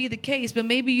 That may be the case, but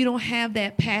maybe you don't have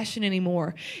that passion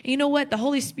anymore. And you know what? The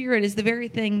Holy Spirit is the very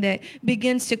thing that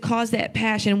begins to cause that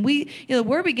passion. The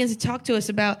Word begins to talk to us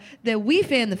about that we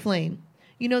fan the flame.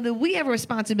 that we have a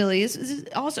responsibility. This is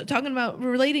also talking about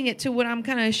relating it to what I'm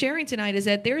kind of sharing tonight, is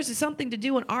that there's something to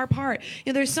do on our part.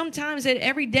 There's sometimes that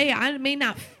every day I may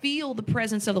not feel the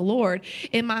presence of the Lord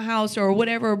in my house or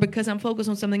whatever because I'm focused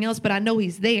on something else, but I know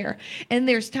he's there. And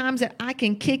there's times that I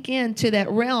can kick into that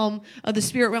realm of the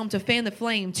spirit realm to fan the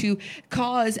flame, to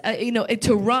cause,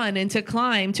 to run and to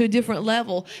climb to a different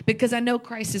level because I know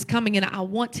Christ is coming and I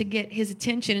want to get his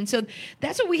attention. And so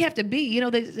that's what we have to be.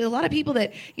 There's a lot of people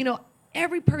that,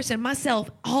 every person,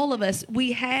 myself, all of us,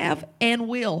 we have and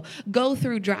will go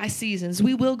through dry seasons.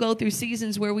 We will go through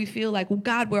seasons where we feel like, well,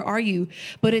 God, where are you?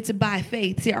 But it's by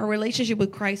faith. See, our relationship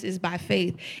with Christ is by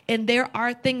faith. And there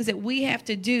are things that we have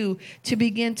to do to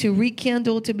begin to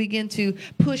rekindle, to begin to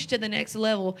push to the next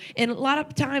level. And a lot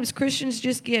of times Christians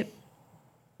just get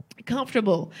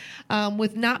comfortable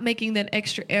with not making that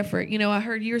extra effort. I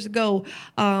heard years ago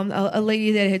a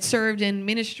lady that had served in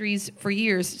ministries for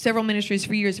years, several ministries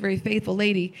for years, a very faithful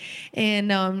lady,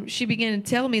 and she began to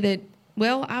tell me that,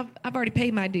 well, I've already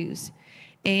paid my dues,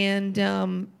 and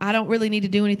I don't really need to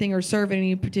do anything or serve in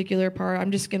any particular part.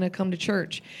 I'm just going to come to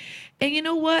church. And you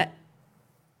know what?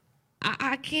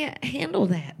 I can't handle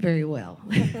that very well.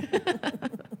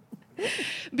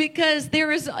 Because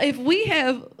if we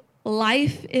have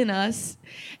life in us,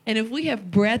 and if we have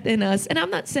breath in us, and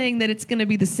I'm not saying that it's going to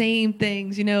be the same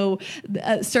things,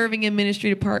 serving in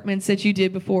ministry departments that you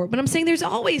did before, but I'm saying there's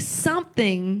always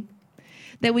something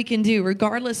that we can do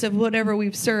regardless of whatever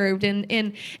we've served. And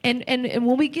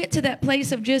when we get to that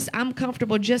place of just, I'm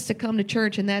comfortable just to come to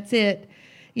church and that's it,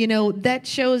 that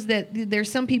shows that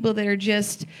there's some people that are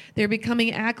they're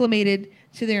becoming acclimated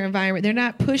to their environment. They're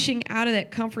not pushing out of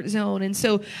that comfort zone. And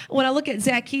so when I look at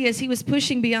Zacchaeus, he was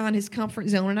pushing beyond his comfort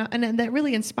zone. And that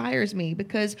really inspires me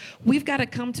because we've got to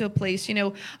come to a place,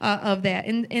 of that.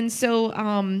 And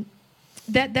so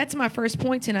that's my first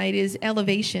point tonight is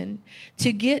elevation.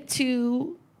 To get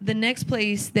to the next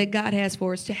place that God has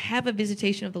for us, to have a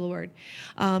visitation of the Lord,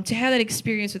 to have that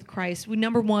experience with Christ.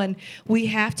 Number one, we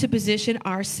have to position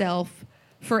ourselves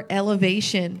for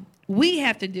elevation. We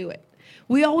have to do it.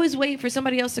 We always wait for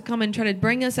somebody else to come and try to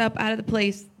bring us up out of the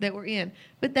place that we're in.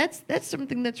 But that's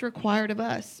something that's required of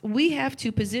us. We have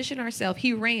to position ourselves.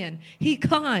 He ran. He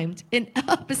climbed and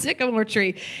up a sycamore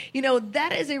tree.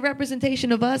 That is a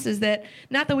representation of us, is that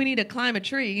not that we need to climb a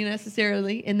tree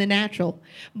necessarily in the natural,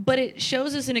 but it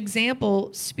shows us an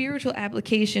example, spiritual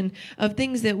application of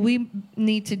things that we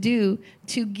need to do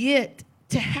to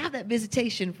have that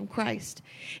visitation from Christ.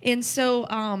 And so,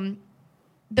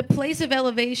 the place of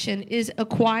elevation is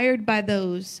acquired by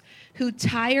those who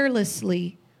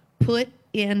tirelessly put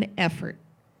in effort.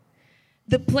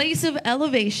 The place of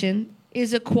elevation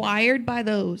is acquired by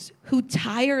those who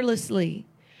tirelessly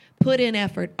put in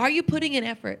effort. Are you putting in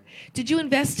effort? Did you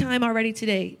invest time already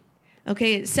today?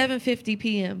 Okay, it's 7:50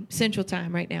 p.m. Central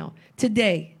Time right now.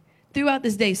 Today, throughout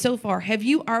this day so far, have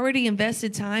you already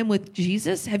invested time with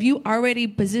Jesus? Have you already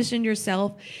positioned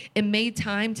yourself and made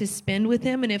time to spend with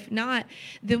him? And if not,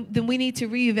 then we need to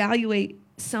reevaluate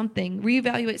something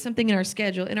in our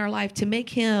schedule, in our life, to make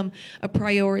him a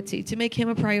priority,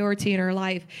 in our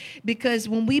life. Because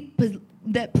when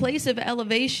that place of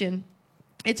elevation,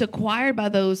 it's acquired by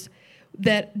those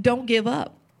that don't give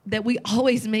up. That we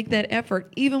always make that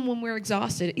effort, even when we're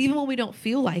exhausted, even when we don't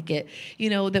feel like it,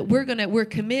 that we're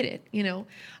committed,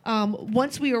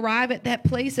 Once we arrive at that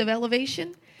place of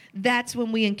elevation, that's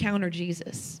when we encounter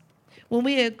Jesus. When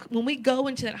we go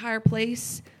into that higher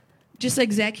place, just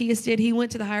like Zacchaeus did, he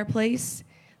went to the higher place.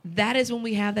 That is when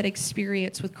we have that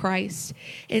experience with Christ.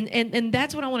 And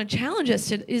that's what I want to challenge us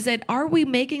to, is that, are we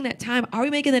making that time? Are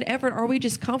we making that effort? Or are we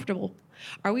just comfortable?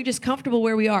 Are we just comfortable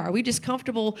where we are? Are we just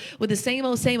comfortable with the same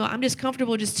old? I'm just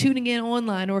comfortable just tuning in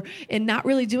online and not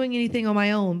really doing anything on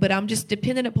my own, but I'm just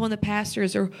dependent upon the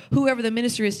pastors or whoever the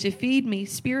minister is to feed me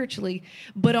spiritually.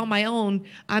 But on my own,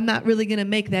 I'm not really going to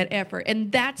make that effort.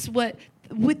 And that's where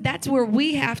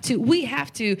we have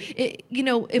to,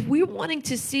 if we're wanting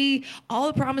to see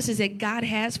all the promises that God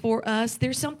has for us,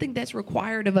 there's something that's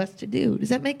required of us to do. Is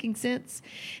that making sense?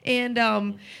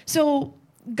 And so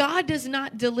God does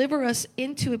not deliver us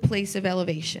into a place of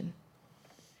elevation,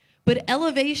 but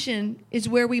elevation is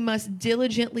where we must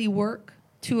diligently work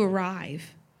to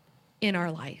arrive in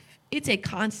our life. It's a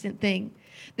constant thing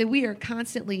that we are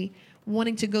constantly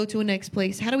wanting to go to a next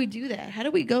place. How do we do that? How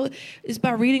do we go? It's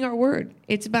by reading our word.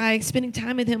 It's by spending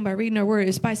time with him, by reading our word.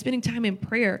 It's by spending time in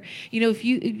prayer. If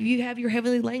you have your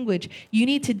heavenly language, you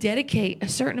need to dedicate a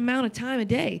certain amount of time a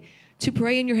day to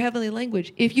pray in your heavenly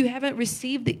language. If you haven't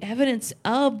received the evidence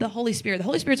of the Holy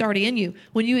Spirit's already in you.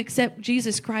 When you accept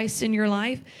Jesus Christ in your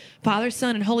life, Father,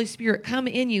 Son, and Holy Spirit come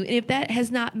in you. And if that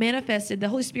has not manifested, the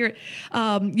Holy Spirit,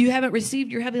 you haven't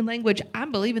received your heavenly language,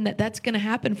 I'm believing that that's going to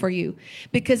happen for you,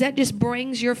 because that just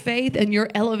brings your faith and your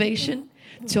elevation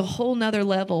to a whole nother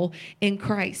level in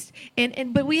Christ.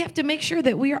 But we have to make sure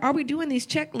that are we doing these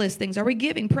checklist things? Are we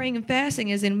giving, praying, and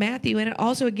fasting, as in Matthew, and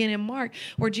also again in Mark,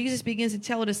 where Jesus begins to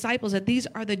tell the disciples that these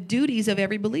are the duties of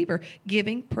every believer: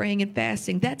 giving, praying, and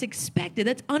fasting. That's expected.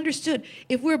 That's understood.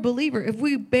 If we're a believer, if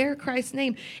we bear Christ's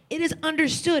name, it is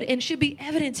understood and should be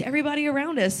evident to everybody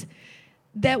around us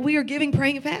that we are giving,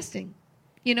 praying, and fasting.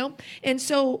 And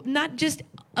so not just,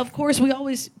 of course, we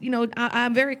always,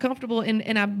 I'm very comfortable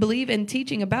and I believe in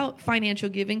teaching about financial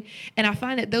giving. And I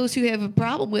find that those who have a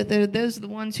problem with it, those are the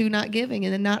ones who are not giving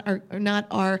and are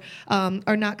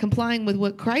not complying with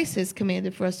what Christ has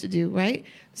commanded for us to do, right?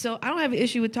 So I don't have an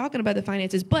issue with talking about the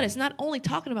finances, but it's not only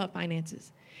talking about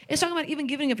finances. It's talking about even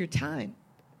giving of your time.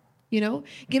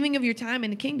 Giving of your time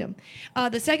in the kingdom.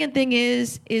 The second thing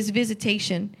is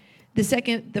visitation.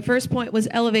 The first point was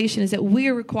elevation, is that we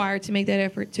are required to make that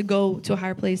effort to go to a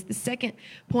higher place. The second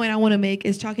point I want to make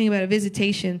is talking about a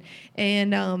visitation.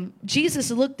 And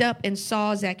Jesus looked up and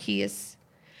saw Zacchaeus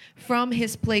from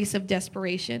his place of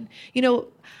desperation.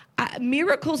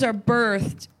 Miracles are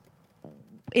birthed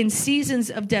in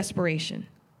seasons of desperation.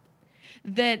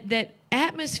 That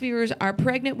atmospheres are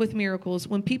pregnant with miracles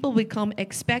when people become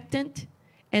expectant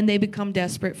and they become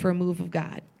desperate for a move of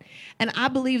God. And I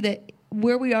believe that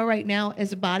where we are right now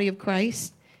as a body of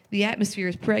Christ, the atmosphere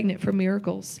is pregnant for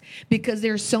miracles, because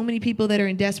there are so many people that are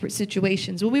in desperate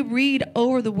situations. When we read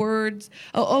over the words,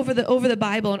 over the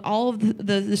Bible and all of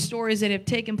the stories that have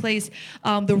taken place,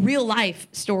 the real life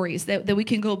stories that we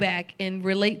can go back and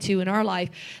relate to in our life,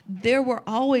 there were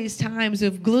always times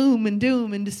of gloom and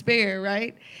doom and despair,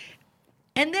 right?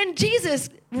 And then Jesus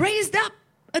raised up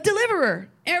a deliverer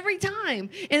every time.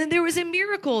 And there was a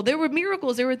miracle. There were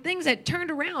miracles. There were things that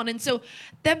turned around. And so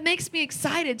that makes me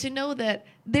excited to know that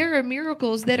there are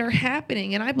miracles that are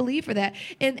happening. And I believe for that.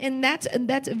 And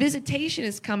that's visitation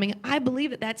is coming. I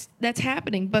believe that's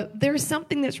happening. But there's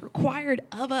something that's required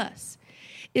of us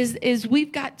is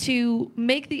we've got to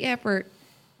make the effort,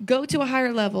 go to a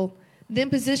higher level, then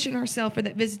position ourselves for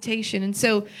that visitation. And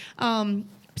so,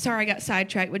 sorry, I got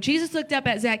sidetracked. But Jesus looked up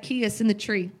at Zacchaeus in the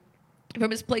tree from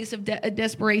his place of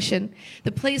desperation,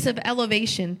 the place of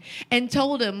elevation, and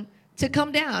told him to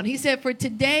come down. He said, "For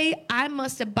today I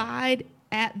must abide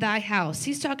at thy house."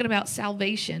 He's talking about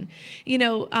salvation.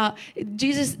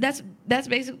 Jesus, that's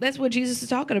what Jesus is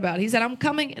talking about. He said, "I'm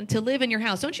coming to live in your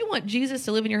house." Don't you want Jesus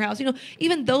to live in your house?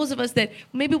 Even those of us that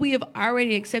maybe we have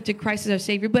already accepted Christ as our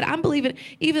Savior, but I'm believing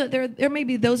even there may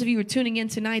be those of you who are tuning in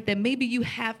tonight that maybe you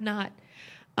have not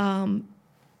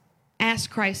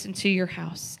ask Christ into your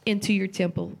house, into your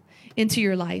temple, into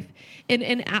your life.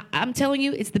 And I'm telling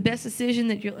you, it's the best decision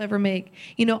that you'll ever make.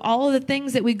 All of the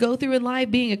things that we go through in life,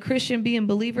 being a Christian, being a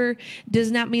believer,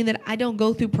 does not mean that I don't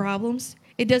go through problems.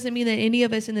 It doesn't mean that any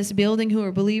of us in this building who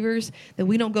are believers, that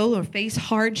we don't go or face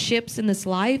hardships in this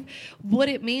life. What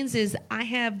it means is I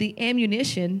have the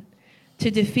ammunition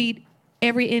to defeat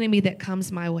every enemy that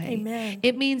comes my way. Amen.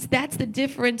 It means that's the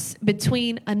difference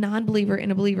between a non-believer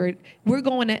and a believer.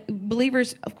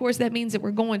 Believers, of course, that means that we're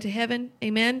going to heaven.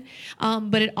 Amen.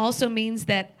 But it also means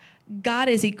that God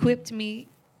has equipped me,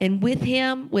 and with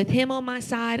him on my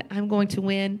side, I'm going to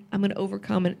win. I'm going to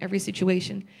overcome in every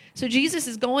situation. So Jesus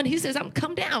is going, he says, "I'm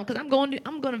come down because I'm going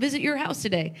to visit your house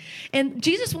today." And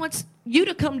Jesus wants you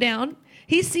to come down.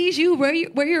 He sees you where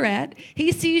you're at.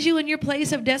 He sees you in your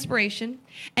place of desperation,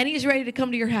 and he's ready to come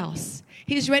to your house.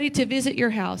 He's ready to visit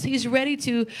your house. He's ready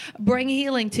to bring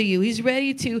healing to you. He's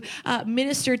ready to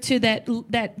minister to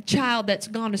that child that's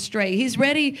gone astray. He's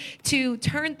ready to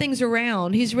turn things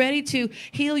around. He's ready to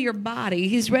heal your body.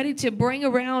 He's ready to bring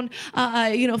around,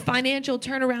 financial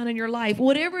turnaround in your life.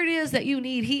 Whatever it is that you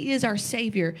need, he is our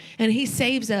Savior, and he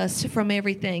saves us from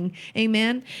everything.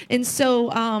 Amen. And so,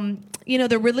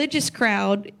 the religious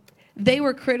crowd, they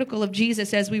were critical of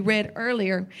Jesus, as we read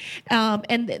earlier,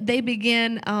 and they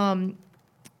began.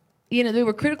 They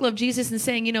were critical of Jesus and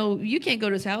saying, you can't go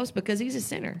to his house because he's a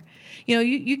sinner.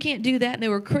 You can't do that. And they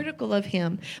were critical of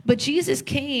him. But Jesus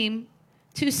came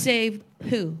to save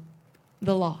who?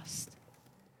 The lost.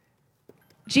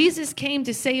 Jesus came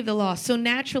to save the lost. So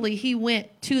naturally, he went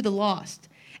to the lost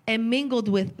and mingled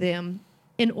with them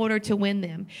in order to win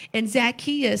them. And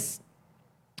Jesus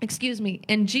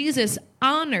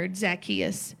honored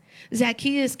Zacchaeus.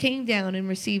 Zacchaeus came down and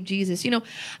received Jesus.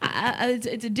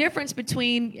 It's a difference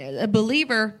between a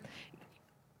believer.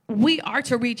 we are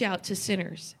to reach out to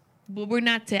sinners, but we're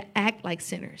not to act like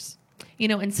sinners.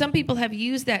 And some people have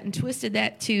used that and twisted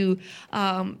that to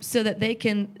so that they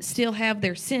can still have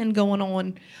their sin going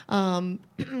on,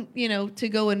 to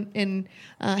go and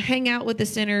hang out with the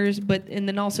sinners, and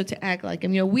then also to act like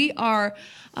them. We are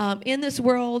in this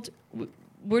world.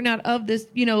 We're not of this,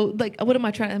 what am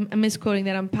I trying? I'm misquoting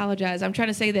that. I apologize. I'm trying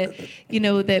to say that,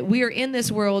 that we are in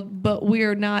this world, but we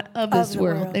are not of this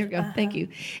world. There we go. Thank you.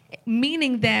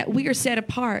 Meaning that we are set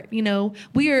apart.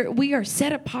 We are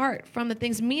set apart from the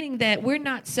things. Meaning that we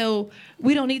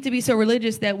don't need to be so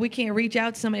religious that we can't reach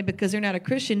out to somebody because they're not a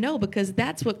Christian. No, because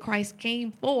that's what Christ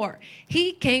came for.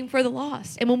 He came for the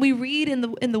lost. And when we read in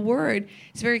the Word,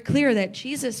 it's very clear that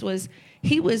Jesus was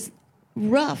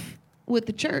rough with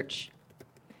the church.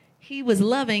 He was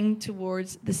loving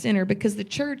towards the sinner, because the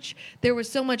church, there was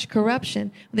so much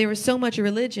corruption, there was so much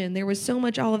religion, there was so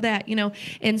much all of that,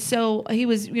 and so he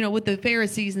was, with the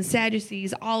Pharisees and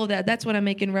Sadducees, all of that. That's what I'm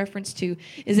making reference to,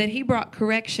 is that he brought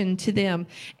correction to them,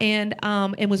 and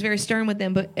was very stern with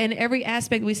them. But in every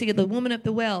aspect, we see the woman at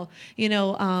the well,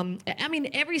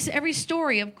 every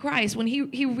story of Christ, when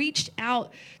he reached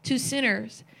out to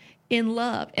sinners in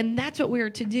love. And that's what we are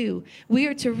to do. We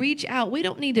are to reach out. We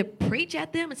don't need to preach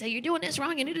at them and say, you're doing this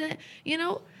wrong, you need to do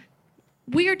that.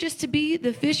 We are just to be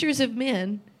the fishers of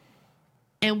men,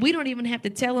 and we don't even have to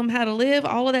tell them how to live,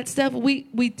 all of that stuff.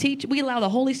 We teach, we allow the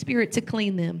Holy Spirit to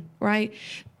clean them, right?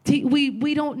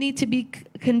 We don't need to be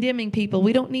condemning people.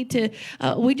 We don't need to,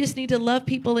 we just need to love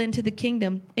people into the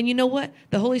kingdom. And you know what?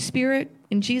 The Holy Spirit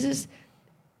and Jesus,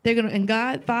 and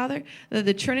God, Father,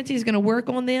 the Trinity is going to work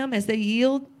on them as they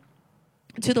yield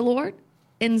to the Lord,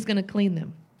 and is going to clean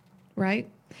them, right?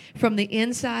 From the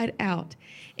inside out.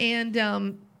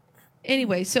 And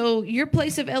anyway, so your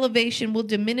place of elevation will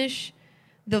diminish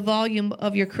the volume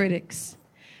of your critics,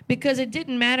 because it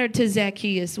didn't matter to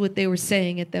Zacchaeus what they were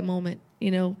saying at that moment.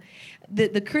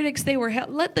 The critics,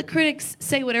 let the critics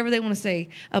say whatever they want to say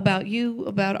about you,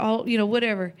 about all,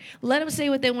 whatever. Let them say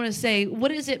what they want to say.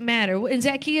 What does it matter? In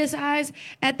Zacchaeus' eyes,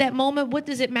 at that moment, what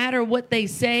does it matter what they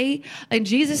say? In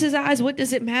Jesus' eyes, what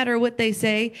does it matter what they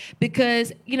say?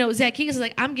 Because, Zacchaeus is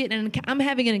like, I'm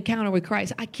having an encounter with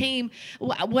Christ.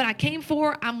 What I came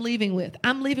for, I'm leaving with.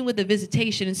 I'm leaving with the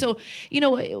visitation. And so,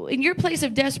 in your place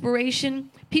of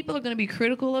desperation, people are going to be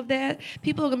critical of that.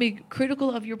 People are going to be critical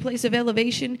of your place of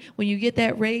elevation when you get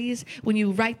that raise, when you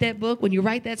write that book, when you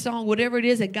write that song, whatever it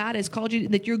is that God has called you,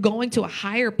 that you're going to a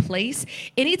higher place.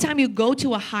 Anytime you go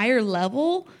to a higher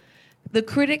level, the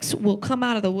critics will come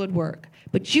out of the woodwork.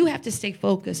 But you have to stay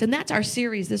focused. And that's our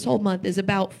series this whole month, is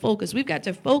about focus. We've got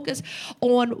to focus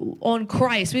on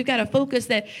Christ. We've got to focus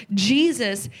that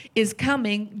Jesus is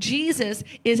coming.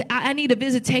 I need a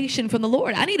visitation from the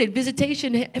Lord. I need a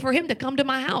visitation for him to come to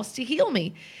my house to heal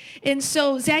me. And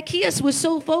so Zacchaeus was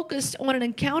so focused on an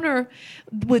encounter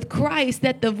with Christ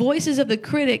that the voices of the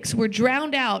critics were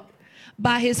drowned out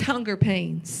by his hunger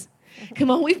pains.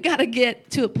 Come on, we've got to get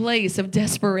to a place of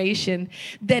desperation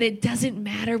that it doesn't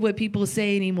matter what people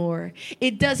say anymore.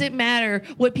 It doesn't matter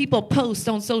what people post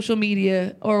on social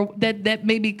media, or that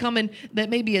may be coming, that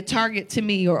may be a target to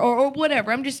me, or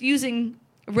whatever. I'm just using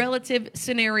relative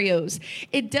scenarios.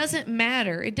 It doesn't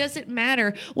matter. It doesn't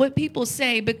matter what people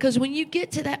say, because when you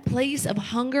get to that place of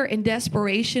hunger and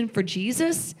desperation for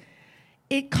Jesus,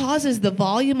 it causes the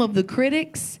volume of the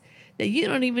critics that you're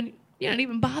not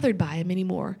even bothered by him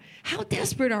anymore. How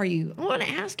desperate are you? I want to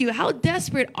ask you, how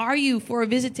desperate are you for a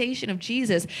visitation of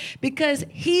Jesus? Because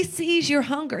he sees your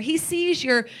hunger. He sees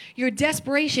your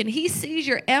desperation. He sees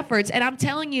your efforts. And I'm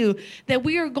telling you that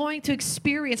we are going to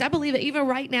experience, I believe that even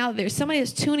right now, there's somebody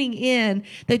that's tuning in,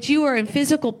 that you are in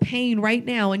physical pain right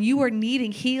now and you are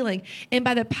needing healing. And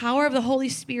by the power of the Holy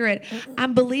Spirit,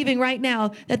 I'm believing right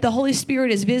now that the Holy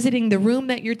Spirit is visiting the room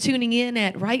that you're tuning in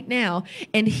at right now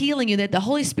and healing you, that the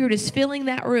Holy Spirit is filling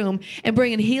that room and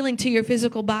bringing healing to your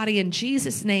physical body in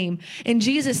Jesus' name. In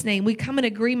Jesus' name, we come in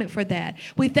agreement for that.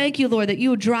 We thank you, Lord, that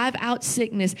you drive out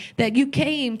sickness, that you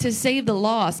came to save the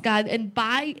lost, God. And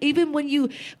even when you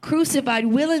crucified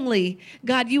willingly,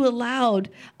 God, you allowed,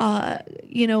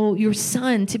 your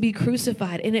son to be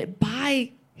crucified, and it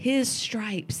by his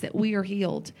stripes that we are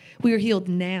healed. We are healed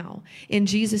now. In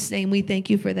Jesus' name, we thank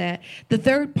you for that. The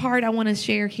third part I want to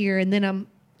share here, and then I'm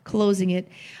closing it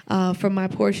from my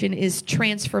portion, is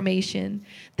transformation.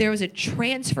 There was a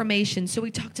transformation. So we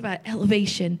talked about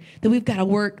elevation, that we've got to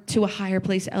work to a higher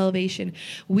place of elevation.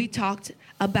 We talked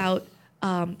about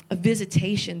a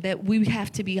visitation, that we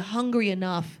have to be hungry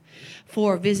enough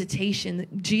for visitation.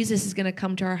 Jesus is going to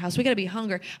come to our house. We got to be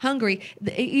hungry,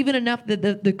 even enough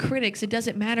that the critics, it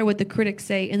doesn't matter what the critics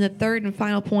say. And the third and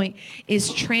final point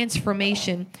is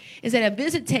transformation, is that a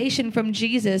visitation from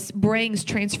Jesus brings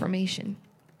transformation.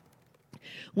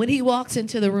 When he walks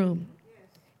into the room,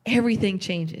 everything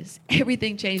changes.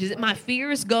 Everything changes. My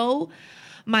fears go.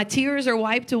 My tears are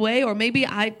wiped away, or maybe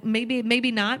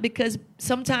not, because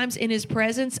sometimes in his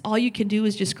presence, all you can do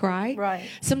is just cry. Right.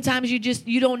 Sometimes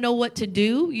you don't know what to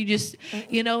do. You just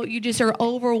are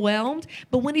overwhelmed.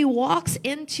 But when he walks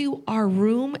into our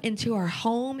room, into our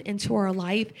home, into our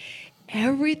life,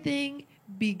 everything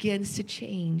begins to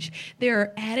change. There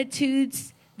are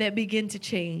attitudes that begin to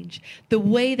change. The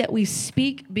way that we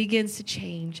speak begins to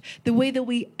change. The way that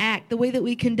we act, the way that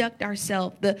we conduct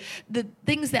ourselves, the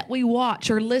things that we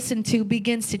watch or listen to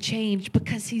begins to change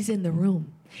because he's in the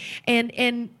room. And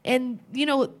you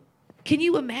know, can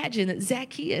you imagine that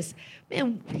Zacchaeus,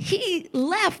 man, he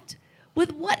left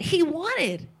with what he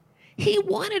wanted. He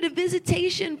wanted a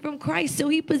visitation from Christ, so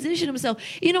he positioned himself.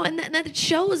 You know, and that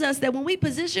shows us that when we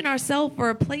position ourselves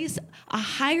for a place, a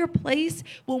higher place,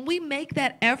 when we make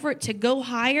that effort to go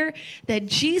higher, that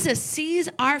Jesus sees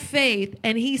our faith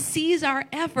and he sees our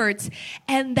efforts,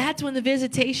 and that's when the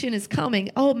visitation is coming.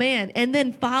 Oh, man. And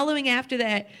then following after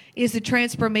that is the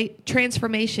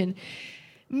transformation.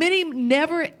 Many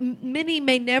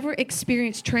may never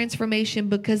experience transformation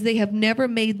because they have never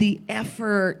made the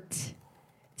effort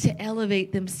to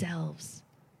elevate themselves.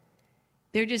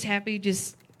 They're just happy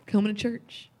just coming to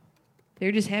church.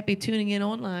 They're just happy tuning in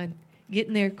online,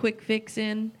 getting their quick fix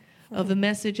in of the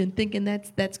message and thinking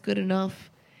that's good enough.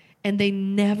 And they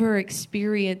never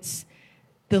experience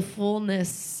the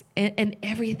fullness and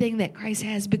everything that Christ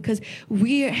has, because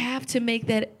we have to make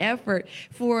that effort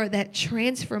for that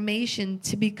transformation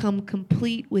to become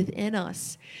complete within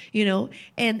us, you know,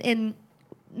 and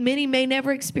many may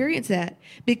never experience that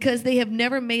because they have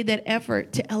never made that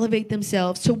effort to elevate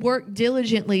themselves, to work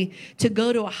diligently, to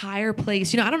go to a higher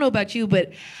place. You know, I don't know about you,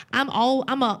 but I'm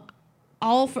a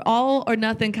all for all or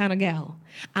nothing kind of gal.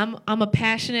 I'm a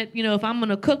passionate, you know, if I'm going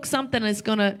to cook something, it's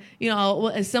going to, you know,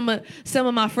 as some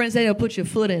of my friends say, they'll put your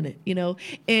foot in it, you know,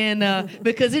 and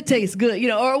because it tastes good, you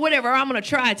know, or whatever. I'm going to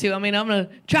try to. I mean, I'm going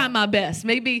to try my best.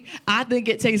 Maybe I think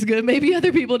it tastes good. Maybe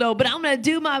other people don't, but I'm going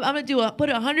to put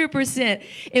 100%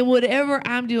 in whatever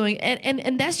I'm doing.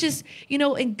 And that's just, you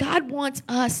know, and God wants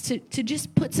us to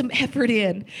just put some effort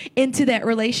into that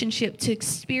relationship, to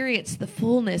experience the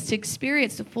fullness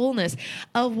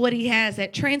of what he has,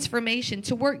 that transformation,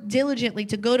 to work diligently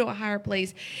to go to a higher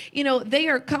place. You know, they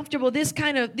are comfortable. These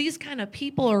kind of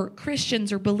people, or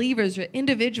Christians or believers or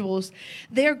individuals,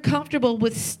 they're comfortable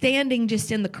with standing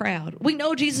just in the crowd. We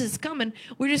know Jesus is coming.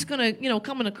 We're just going to, you know,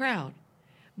 come in the crowd.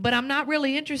 But I'm not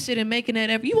really interested in making that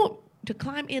effort. You want to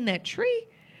climb in that tree?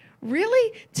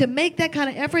 Really? To make that kind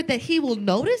of effort that he will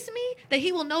notice me? That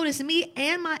he will notice me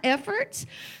and my efforts?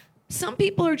 Some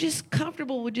people are just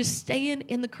comfortable with just staying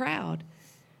in the crowd.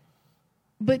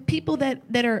 But people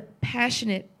that are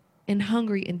passionate and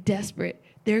hungry and desperate,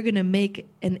 they're going to make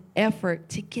an effort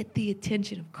to get the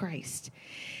attention of Christ.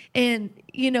 And,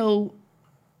 you know,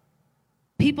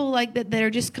 people like that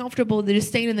are just comfortable, they're just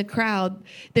staying in the crowd,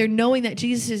 they're knowing that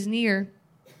Jesus is near,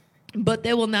 but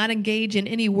they will not engage in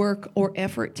any work or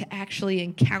effort to actually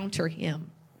encounter him.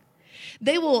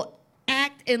 They will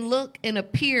act and look and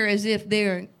appear as if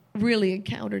they're really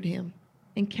encountered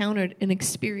an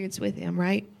experience with him,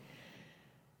 right?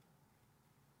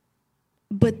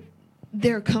 But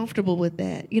they're comfortable with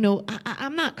that. You know,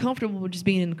 I'm not comfortable with just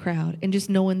being in the crowd and just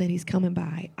knowing that he's coming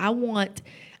by. I want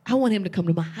him to come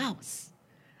to my house.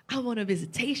 I want a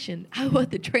visitation. I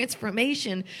want the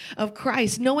transformation of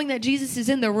Christ. Knowing that Jesus is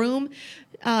in the room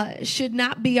should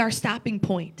not be our stopping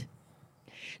point.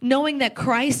 Knowing that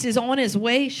Christ is on his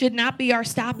way should not be our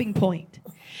stopping point.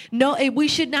 No, we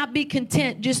should not be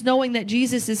content just knowing that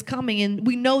Jesus is coming and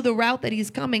we know the route that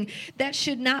he's coming. That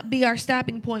should not be our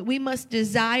stopping point. We must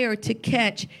desire to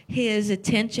catch his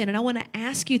attention. And I want to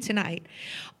ask you tonight,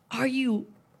 are you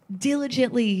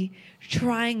diligently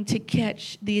trying to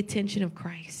catch the attention of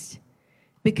Christ?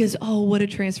 Because, oh, what a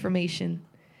transformation.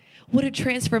 What a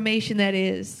transformation that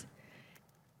is.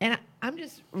 And I'm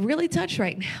just really touched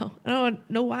right now. I don't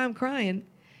know why I'm crying.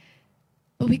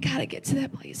 But we got to get to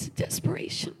that place of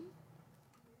desperation.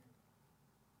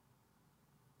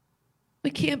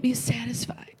 We can't be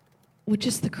satisfied with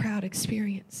just the crowd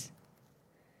experience.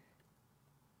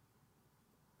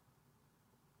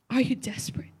 Are you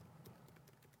desperate?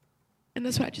 And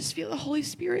that's what I just feel the Holy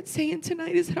Spirit saying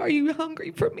tonight is, are you hungry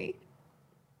for me?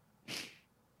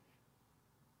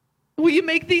 Will you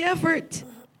make the effort?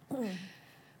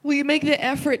 Will you make the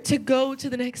effort to go to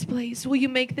the next place? Will you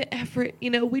make the effort?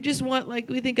 We just want,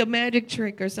 we think a magic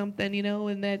trick or something,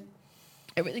 and that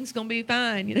everything's going to be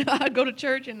fine. I go to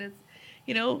church and it's,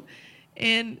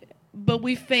 but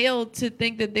we fail to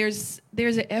think that there's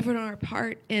an effort on our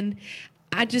part. And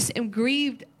I just am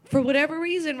grieved for whatever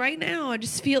reason right now. I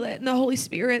just feel that in the Holy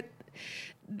Spirit,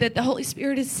 that the Holy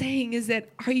Spirit is saying is that,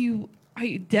 are you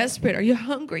desperate? Are you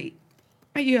hungry?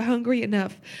 Are you hungry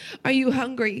enough? Are you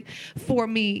hungry for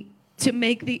me to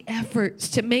make the efforts,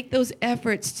 to make those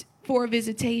efforts for a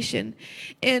visitation?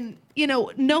 And,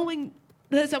 knowing,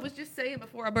 as I was just saying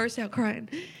before I burst out crying,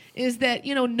 is that,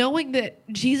 knowing that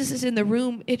Jesus is in the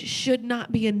room, it should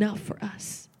not be enough for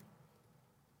us.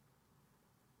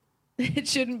 It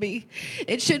shouldn't be.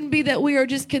 It shouldn't be that we are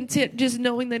just content just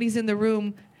knowing that he's in the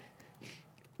room,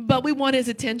 but we want his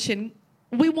attention.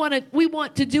 We want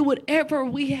to do whatever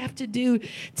we have to do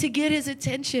to get his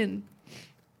attention,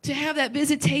 to have that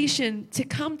visitation, to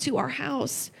come to our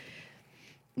house,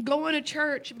 going to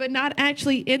church, but not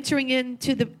actually entering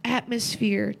into the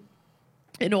atmosphere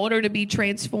in order to be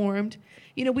transformed.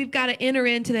 We've got to enter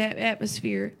into that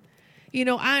atmosphere.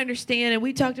 I understand, and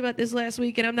we talked about this last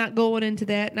week, and I'm not going into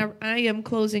that, and I am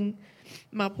closing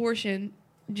my portion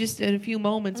just in a few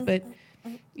moments, but,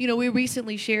 we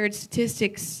recently shared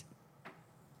statistics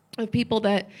of people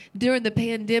that during the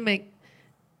pandemic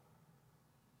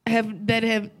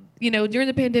during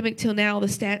the pandemic till now, the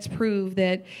stats prove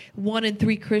that 1 in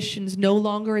 3 Christians no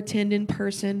longer attend in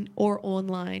person or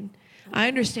online. I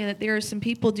understand that there are some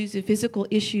people due to physical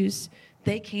issues,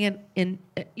 they can't,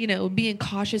 being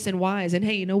cautious and wise. And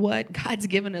hey, you know what? God's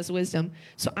given us wisdom.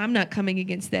 So I'm not coming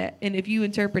against that. And if you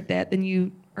interpret that, then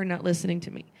you are not listening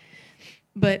to me.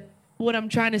 But what I'm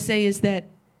trying to say is that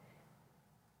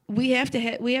we have to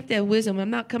have wisdom. I'm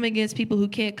not coming against people who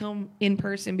can't come in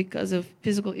person because of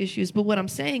physical issues. But what I'm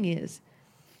saying is,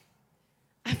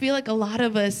 I feel like a lot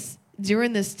of us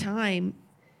during this time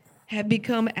have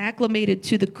become acclimated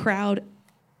to the crowd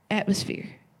atmosphere.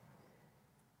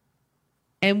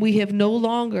 And we have no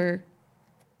longer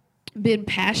been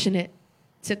passionate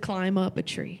to climb up a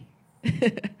tree.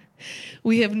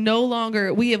 We have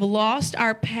lost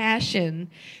our passion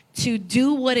to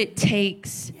do what it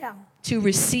takes to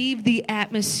receive the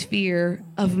atmosphere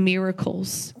of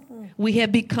miracles. We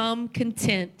have become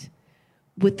content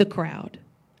with the crowd.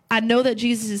 I know that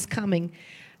Jesus is coming.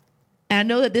 I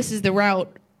know that this is the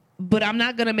route, but I'm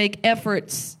not going to make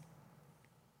efforts.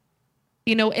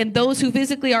 And those who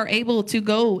physically are able to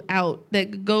go out,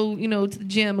 that go, to the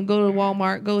gym and go to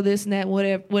Walmart, go this and that,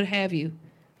 whatever, what have you,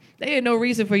 they had no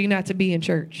reason for you not to be in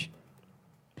church.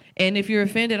 And if you're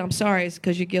offended, I'm sorry, it's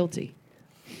because you're guilty.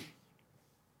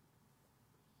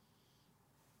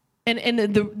 And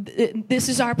this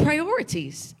is our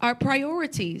priorities.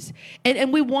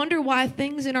 And we wonder why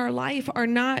things in our life are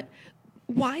not,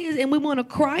 and we want to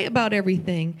cry about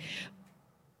everything.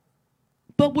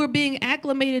 But we're being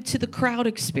acclimated to the crowd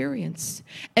experience.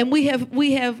 And we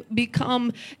have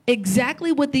become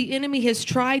exactly what the enemy has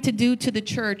tried to do to the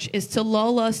church, is to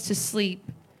lull us to sleep.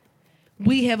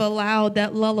 We have allowed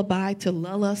that lullaby to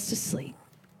lull us to sleep.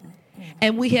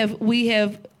 And we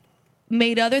have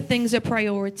made other things a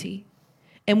priority,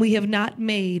 and we have not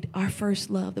made our first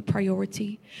love the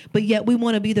priority. But yet we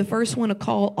want to be the first one to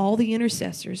call all the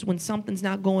intercessors when something's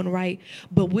not going right,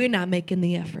 but we're not making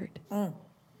the effort.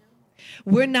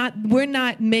 We're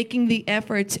not making the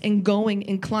efforts and going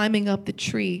and climbing up the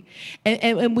tree.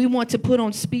 And we want to put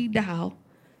on speed dial,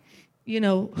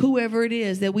 whoever it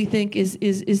is that we think is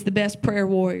the best prayer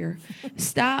warrior.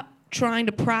 Stop trying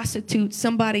to prostitute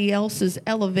somebody else's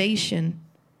elevation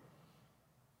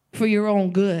for your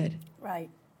own good. Right.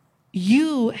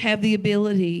 You have the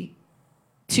ability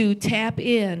to tap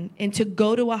in and to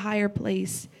go to a higher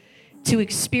place, to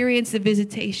experience the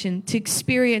visitation, to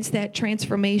experience that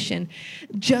transformation,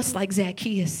 just like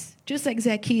Zacchaeus.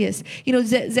 Zacchaeus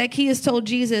told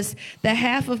Jesus, the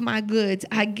half of my goods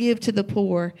I give to the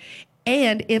poor.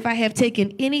 And if I have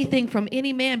taken anything from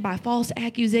any man by false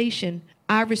accusation,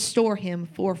 I restore him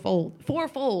fourfold.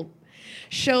 Fourfold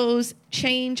shows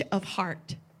change of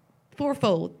heart.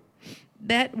 Fourfold.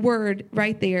 That word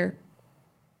right there,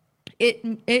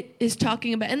 it is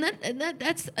talking about, and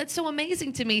that's so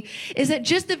amazing to me, is that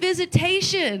just the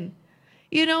visitation.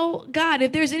 God,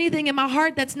 if there's anything in my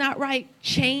heart that's not right,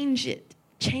 change it.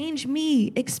 Change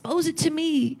me. Expose it to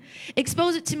me.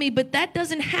 Expose it to me. But that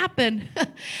doesn't happen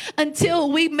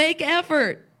until we make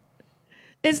effort.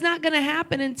 It's not going to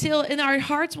happen and our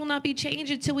hearts will not be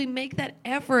changed until we make that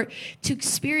effort to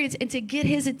experience and to get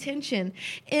his attention.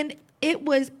 And It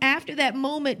was after that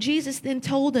moment, Jesus then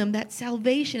told him that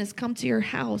salvation has come to your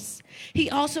house. He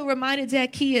also reminded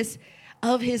Zacchaeus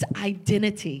of his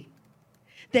identity,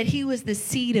 that he was the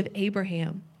seed of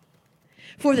Abraham.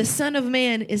 For the Son of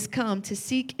Man is come to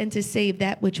seek and to save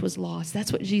that which was lost.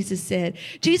 That's what Jesus said.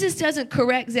 Jesus doesn't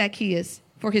correct Zacchaeus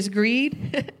for his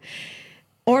greed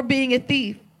or being a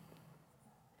thief.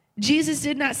 Jesus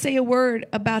did not say a word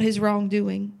about his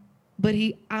wrongdoing, but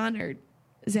he honored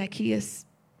Zacchaeus.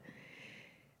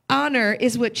 Honor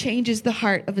is what changes the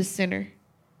heart of a sinner.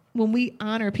 When we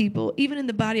honor people, even in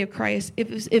the body of Christ,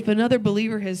 if another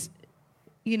believer has,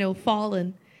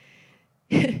 fallen,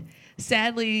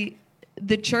 sadly,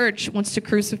 the church wants to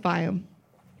crucify him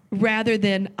rather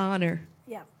than honor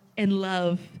and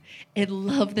love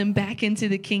them back into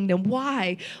the kingdom.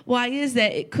 Why? Why is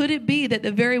that? Could it be that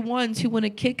the very ones who want to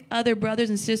kick other brothers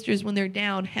and sisters when they're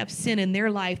down have sin in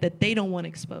their life that they don't want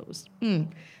exposed?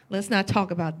 Let's not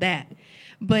talk about that.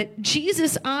 But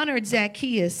Jesus honored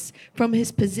Zacchaeus from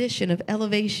his position of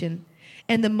elevation,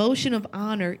 and the motion of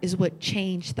honor is what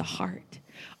changed the heart.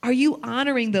 Are you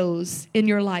honoring those in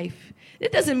your life?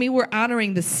 It doesn't mean we're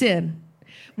honoring the sin.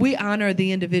 We honor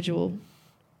the individual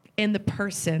and the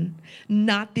person,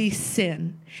 not the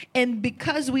sin. And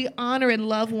because we honor and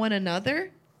love one another,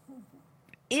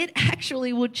 it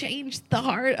actually will change the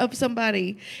heart of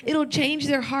somebody. It'll change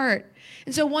their heart.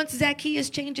 And so once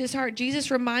Zacchaeus changed his heart, Jesus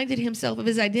reminded himself of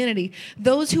his identity.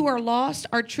 Those who are lost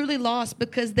are truly lost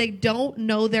because they don't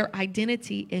know their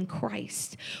identity in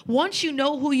Christ. Once you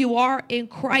know who you are in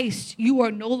Christ, you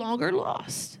are no longer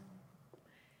lost.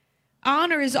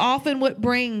 Honor is often what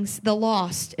brings the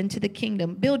lost into the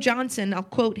kingdom. Bill Johnson, I'll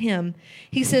quote him.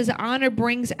 He says, honor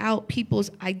brings out people's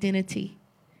identity.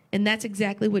 And that's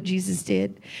exactly what Jesus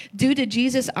did. Due to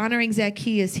Jesus honoring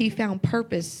Zacchaeus, he found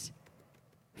purpose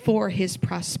for his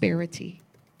prosperity.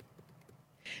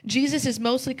 Jesus is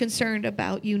mostly concerned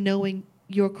about you knowing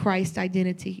your Christ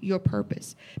identity, your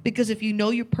purpose. Because if you know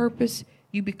your purpose,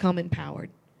 you become empowered.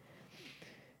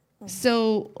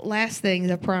 So last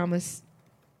thing, I promise.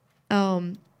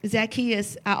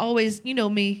 Zacchaeus, I always,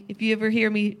 me, if you ever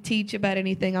hear me teach about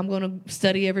anything, I'm going to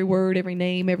study every word, every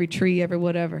name, every tree, every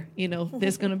whatever.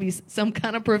 There's going to be some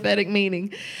kind of prophetic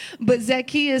meaning. But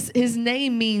Zacchaeus, his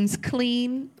name means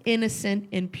clean, innocent,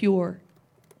 and pure.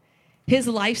 His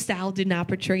lifestyle did not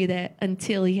portray that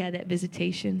until he had that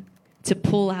visitation to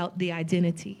pull out the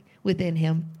identity within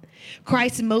him.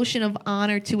 Christ's motion of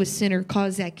honor to a sinner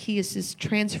caused Zacchaeus'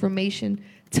 transformation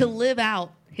to live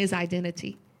out his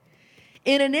identity.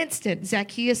 In an instant,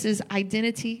 Zacchaeus'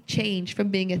 identity changed from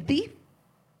being a thief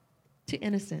to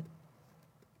innocent.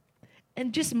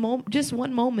 And just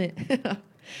one moment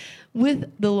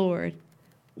with the Lord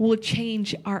will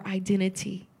change our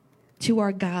identity to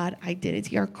our God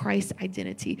identity, our Christ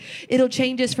identity. It'll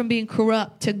change us from being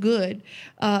corrupt to good,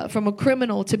 from a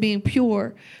criminal to being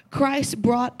pure. Christ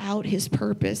brought out his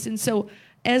purpose. And so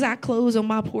as I close on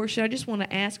my portion, I just want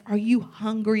to ask, are you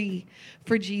hungry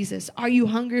for Jesus? Are you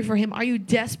hungry for him? Are you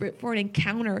desperate for an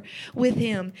encounter with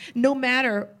him? No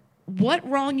matter what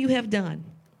wrong you have done,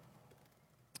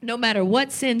 no matter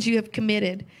what sins you have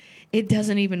committed, it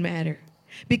doesn't even matter.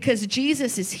 Because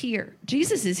Jesus is here.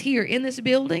 Jesus is here in this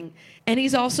building, and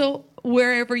he's also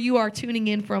wherever you are tuning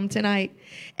in from tonight.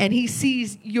 And he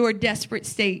sees your desperate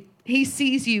state. He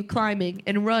sees you climbing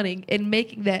and running and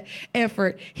making that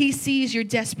effort. He sees your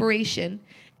desperation,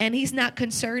 and he's not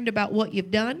concerned about what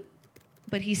you've done,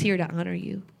 but he's here to honor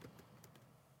you.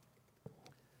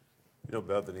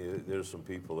 Bethany, there's some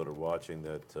people that are watching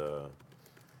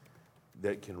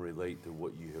that can relate to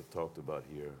what you have talked about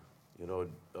here.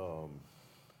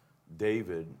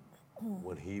 David,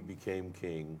 when he became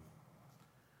king,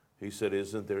 he said,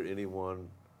 "Isn't there anyone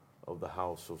of the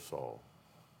house of Saul?"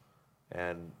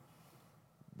 And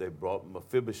they brought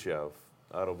Mephibosheth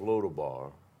out of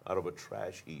Lodabar, out of a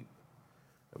trash heap,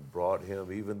 and brought him,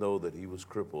 even though that he was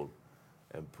crippled,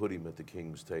 and put him at the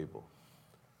king's table.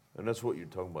 And that's what you're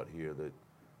talking about here, that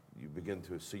you begin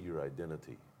to see your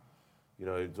identity.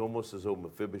 It's almost as though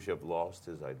Mephibosheth lost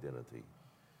his identity,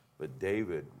 but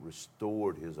David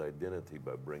restored his identity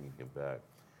by bringing him back.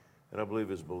 And I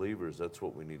believe as believers, that's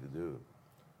what we need to do,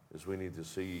 is we need to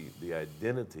see the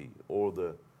identity or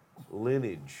the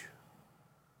lineage.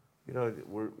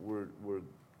 We're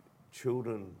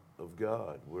children of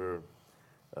God. We're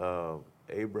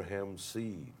Abraham's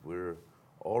seed. We're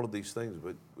all of these things.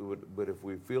 But if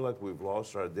we feel like we've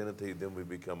lost our identity, then we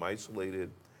become isolated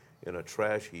in a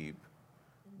trash heap.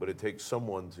 But it takes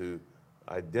someone to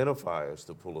identify us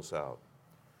to pull us out.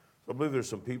 So I believe there's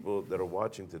some people that are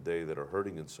watching today that are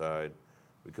hurting inside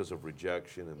because of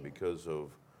rejection and because of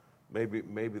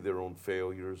maybe their own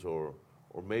failures, or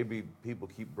maybe people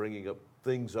keep bringing up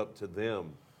things up to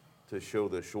them to show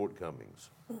their shortcomings.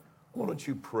 Why don't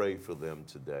you pray for them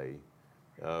today?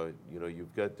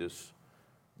 You've got this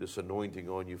anointing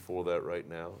on you for that right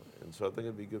now, and so I think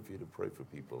it'd be good for you to pray for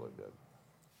people like that.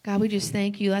 God, we just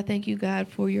thank you. I thank you, God,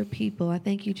 for your people. I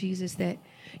thank you, Jesus, that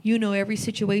you know every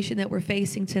situation that we're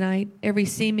facing tonight, every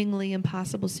seemingly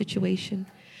impossible situation.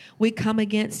 We come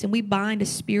against and we bind a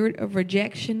spirit of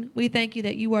rejection. We thank you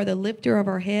that you are the lifter of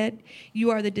our head.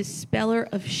 You are the dispeller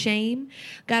of shame.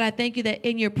 God, I thank you that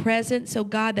in your presence, oh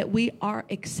God, that we are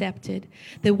accepted,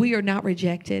 that we are not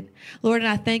rejected. Lord, and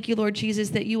I thank you, Lord Jesus,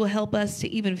 that you will help us to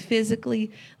even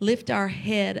physically lift our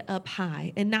head up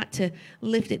high and not to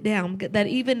lift it down. That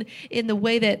even in the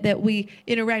way that we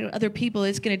interact with other people,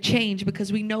 it's going to change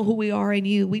because we know who we are in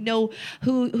you. We know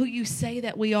who you say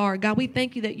that we are. God, we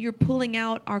thank you that you're pulling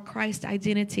out our Christ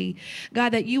identity. God,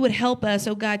 that you would help us,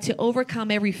 oh God, to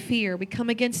overcome every fear. We come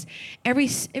against every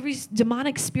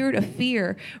demonic spirit of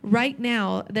fear right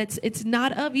now. It's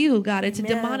not of you, God. It's Amen.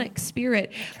 a demonic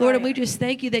spirit. Lord, and we just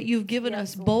thank you that you've given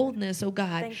us boldness, oh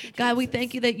God. Thank you, God, we Jesus.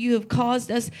 thank you that you have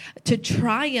caused us to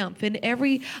triumph in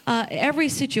every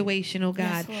situation, oh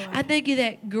God. Yes, Lord. I thank you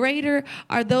that greater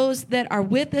are those that are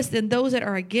with us than those that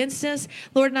are against us.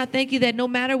 Lord, and I thank you that no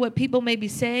matter what people may be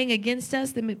saying against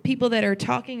us, the people that are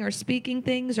talking or speaking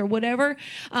things or whatever,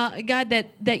 God,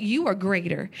 that you are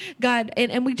greater, God,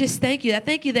 and we just thank you. I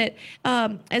thank you that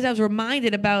as I was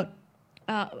reminded about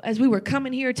as we were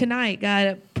coming here tonight,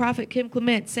 God, Prophet Kim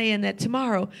Clement saying that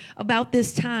tomorrow about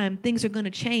this time things are going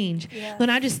to change. Yes. And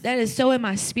that is so in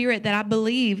my spirit that I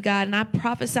believe, God, and I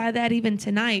prophesy that even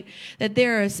tonight, that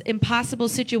there is impossible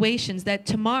situations that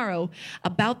tomorrow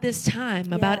about this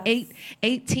time, about Yes.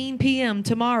 18 p.m.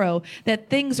 tomorrow, that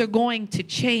things are going to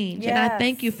change. And I Yes.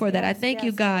 thank you for that. I Yes, thank you,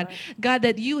 yes, God, Lord. God,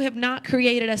 that you have not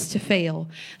created us to fail.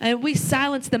 And we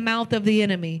silence the mouth of the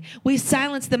enemy. We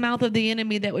silence the mouth of the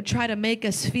enemy that would try to make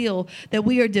us feel that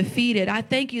we are defeated. I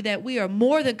thank you that we are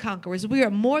more than conquerors. We are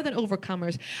more than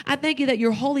overcomers. I thank you that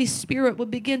your Holy Spirit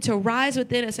would begin to rise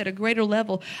within us at a greater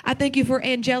level. I thank you for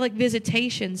angelic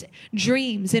visitations,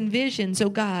 dreams, and visions, oh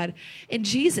God. In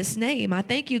Jesus' name, I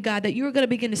thank you, God, that you're going to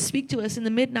begin to speak to us in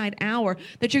the midnight hour,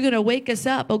 that you're going to wake us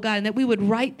up, oh God, and that we would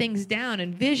write things down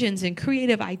and visions and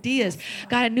creative ideas,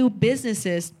 God, and new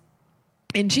businesses.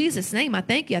 In Jesus' name, I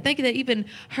thank you. I thank you that even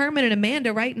Herman and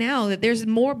Amanda right now, that there's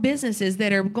more businesses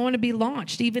that are going to be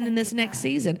launched even in this next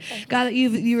season. God, that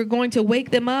you're going to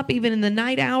wake them up even in the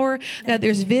night hour. God,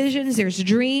 there's visions, there's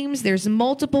dreams, there's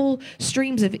multiple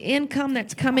streams of income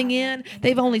that's coming in.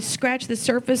 They've only scratched the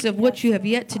surface of what you have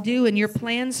yet to do and your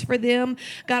plans for them.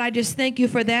 God, I just thank you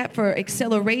for that, for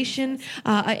acceleration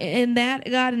in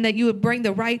that, God, and that you would bring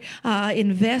the right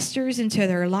investors into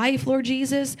their life, Lord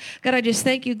Jesus. God, I just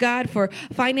thank you, God, for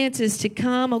finances to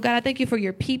come. Oh God, I thank you for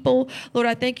your people. Lord,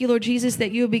 I thank you, Lord Jesus,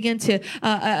 that you begin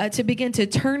to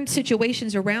turn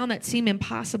situations around that seem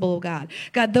impossible, oh God.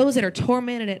 God, those that are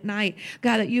tormented at night,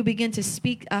 God, that you begin to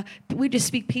speak, we just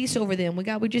speak peace over them.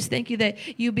 God, we just thank you that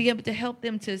you be able to help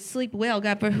them to sleep well.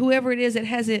 God, for whoever it is that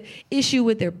has an issue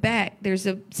with their back, there's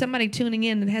somebody tuning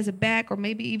in that has a back, or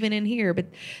maybe even in here, but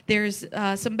there's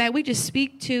some back. We just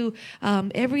speak to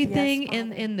everything Yes, in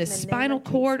Father, the in the spinal name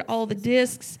of cord, Jesus. all the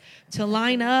discs, to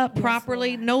line up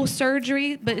properly. Lord. No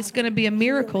surgery, but it's going to be a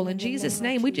miracle in Healing in the Jesus' name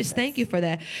of name. We just Jesus. thank you for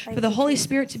that. Thank For the you, Holy Jesus.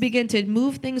 Spirit to begin to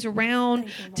move things around, Thank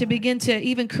you, to Lord. begin to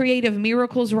even creative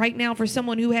miracles right now for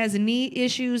someone who has knee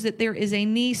issues, that there is a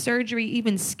knee surgery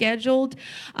even scheduled,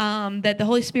 that the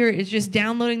Holy Spirit is just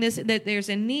downloading this, that there's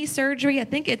a knee surgery. I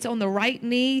think it's on the right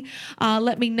knee.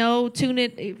 Let me know. Tune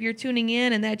it if you're tuning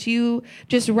in, and that you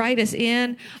just write us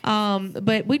in.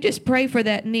 But we just pray for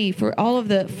that knee, for all of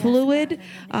the fluid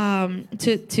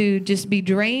to just be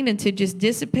drained and to just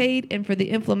dissipate, and for the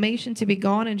inflammation to be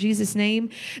gone in Jesus' name,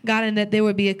 God, and that there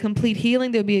would be a complete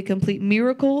healing, there would be a complete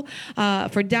miracle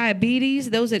for diabetes,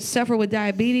 those that suffer with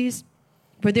diabetes.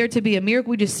 For there to be a miracle,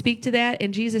 we just speak to that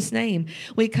in Jesus' name.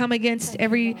 We come against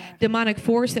every demonic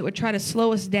force that would try to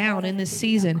slow us down in this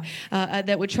season,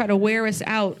 that would try to wear us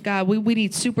out. God, we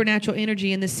need supernatural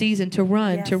energy in this season to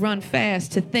run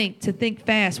fast, to think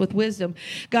fast with wisdom.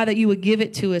 God, that you would give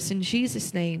it to us in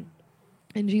Jesus' name.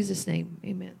 In Jesus' name,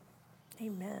 amen.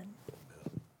 Amen.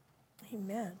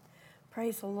 Amen.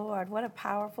 Praise the Lord. What a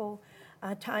powerful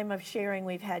time of sharing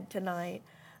we've had tonight.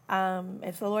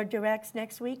 If the Lord directs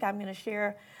next week, I'm going to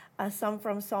share some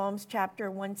from Psalms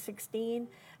chapter 116.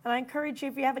 And I encourage you,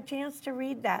 if you have a chance, to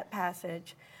read that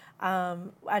passage.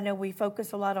 I know we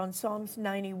focus a lot on Psalms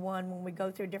 91 when we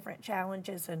go through different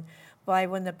challenges, and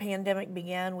when the pandemic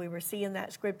began, we were seeing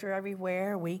that scripture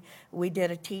everywhere. We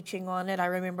did a teaching on it. I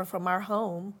remember from our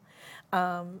home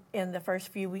in the first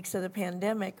few weeks of the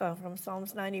pandemic from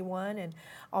Psalms 91, and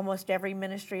almost every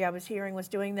ministry I was hearing was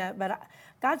doing that. But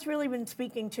God's really been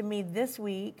speaking to me this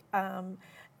week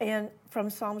and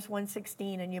from Psalms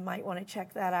 116, and you might want to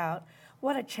check that out.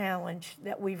 What a challenge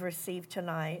that we've received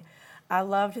tonight. I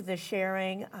loved the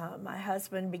sharing. My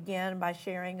husband began by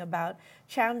sharing about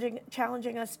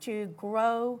challenging us to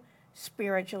grow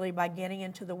spiritually by getting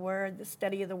into the Word, the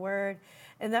study of the Word.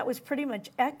 And that was pretty much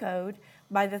echoed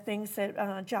by the things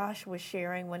that Josh was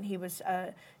sharing when he was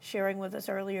sharing with us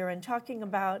earlier and talking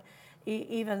about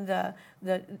even the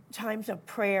times of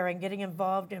prayer and getting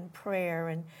involved in prayer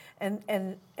and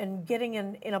getting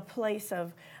in a place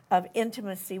of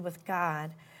intimacy with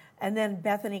God. And then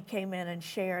Bethany came in and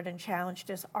shared and challenged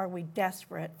us, are we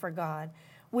desperate for God?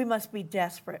 We must be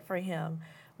desperate for Him.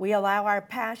 We allow our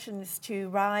passions to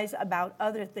rise about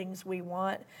other things we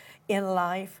want in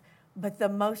life, but the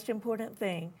most important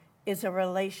thing is a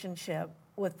relationship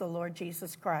with the Lord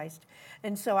Jesus Christ.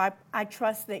 And so I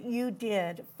trust that you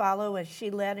did follow as she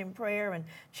led in prayer and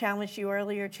challenged you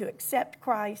earlier to accept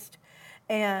Christ,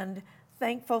 and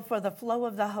thankful for the flow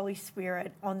of the Holy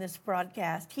Spirit on this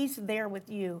broadcast. He's there with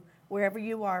you wherever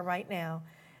you are right now,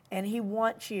 and He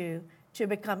wants you to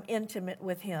become intimate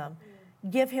with Him.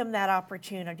 Give Him that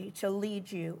opportunity to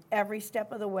lead you every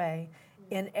step of the way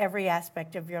in every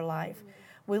aspect of your life.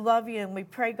 We love you, and we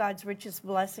pray God's richest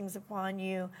blessings upon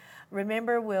you.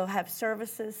 Remember, we'll have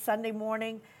services Sunday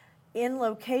morning in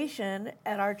location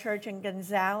at our church in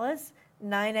Gonzales,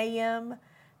 9 a.m.,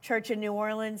 Church in New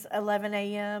Orleans, 11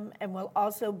 a.m., and we'll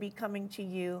also be coming to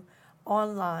you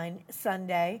online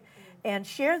Sunday. And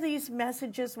share these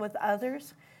messages with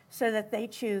others so that they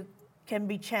too can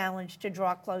be challenged to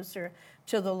draw closer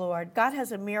to the Lord. God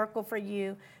has a miracle for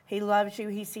you. He loves you.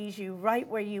 He sees you right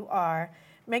where you are.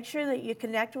 Make sure that you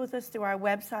connect with us through our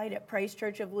website at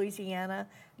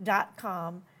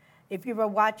praisechurchoflouisiana.com. If you were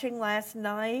watching last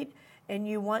night and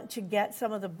you want to get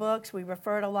some of the books, we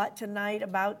referred a lot tonight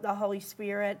about the Holy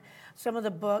Spirit, some of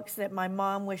the books that my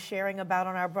mom was sharing about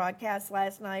on our broadcast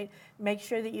last night, make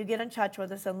sure that you get in touch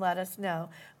with us and let us know.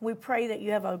 We pray that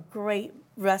you have a great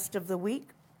rest of the week.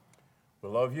 We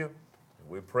love you.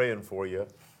 We're praying for you.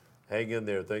 Hang in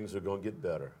there. Things are going to get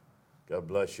better. God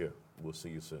bless you. We'll see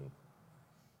you soon.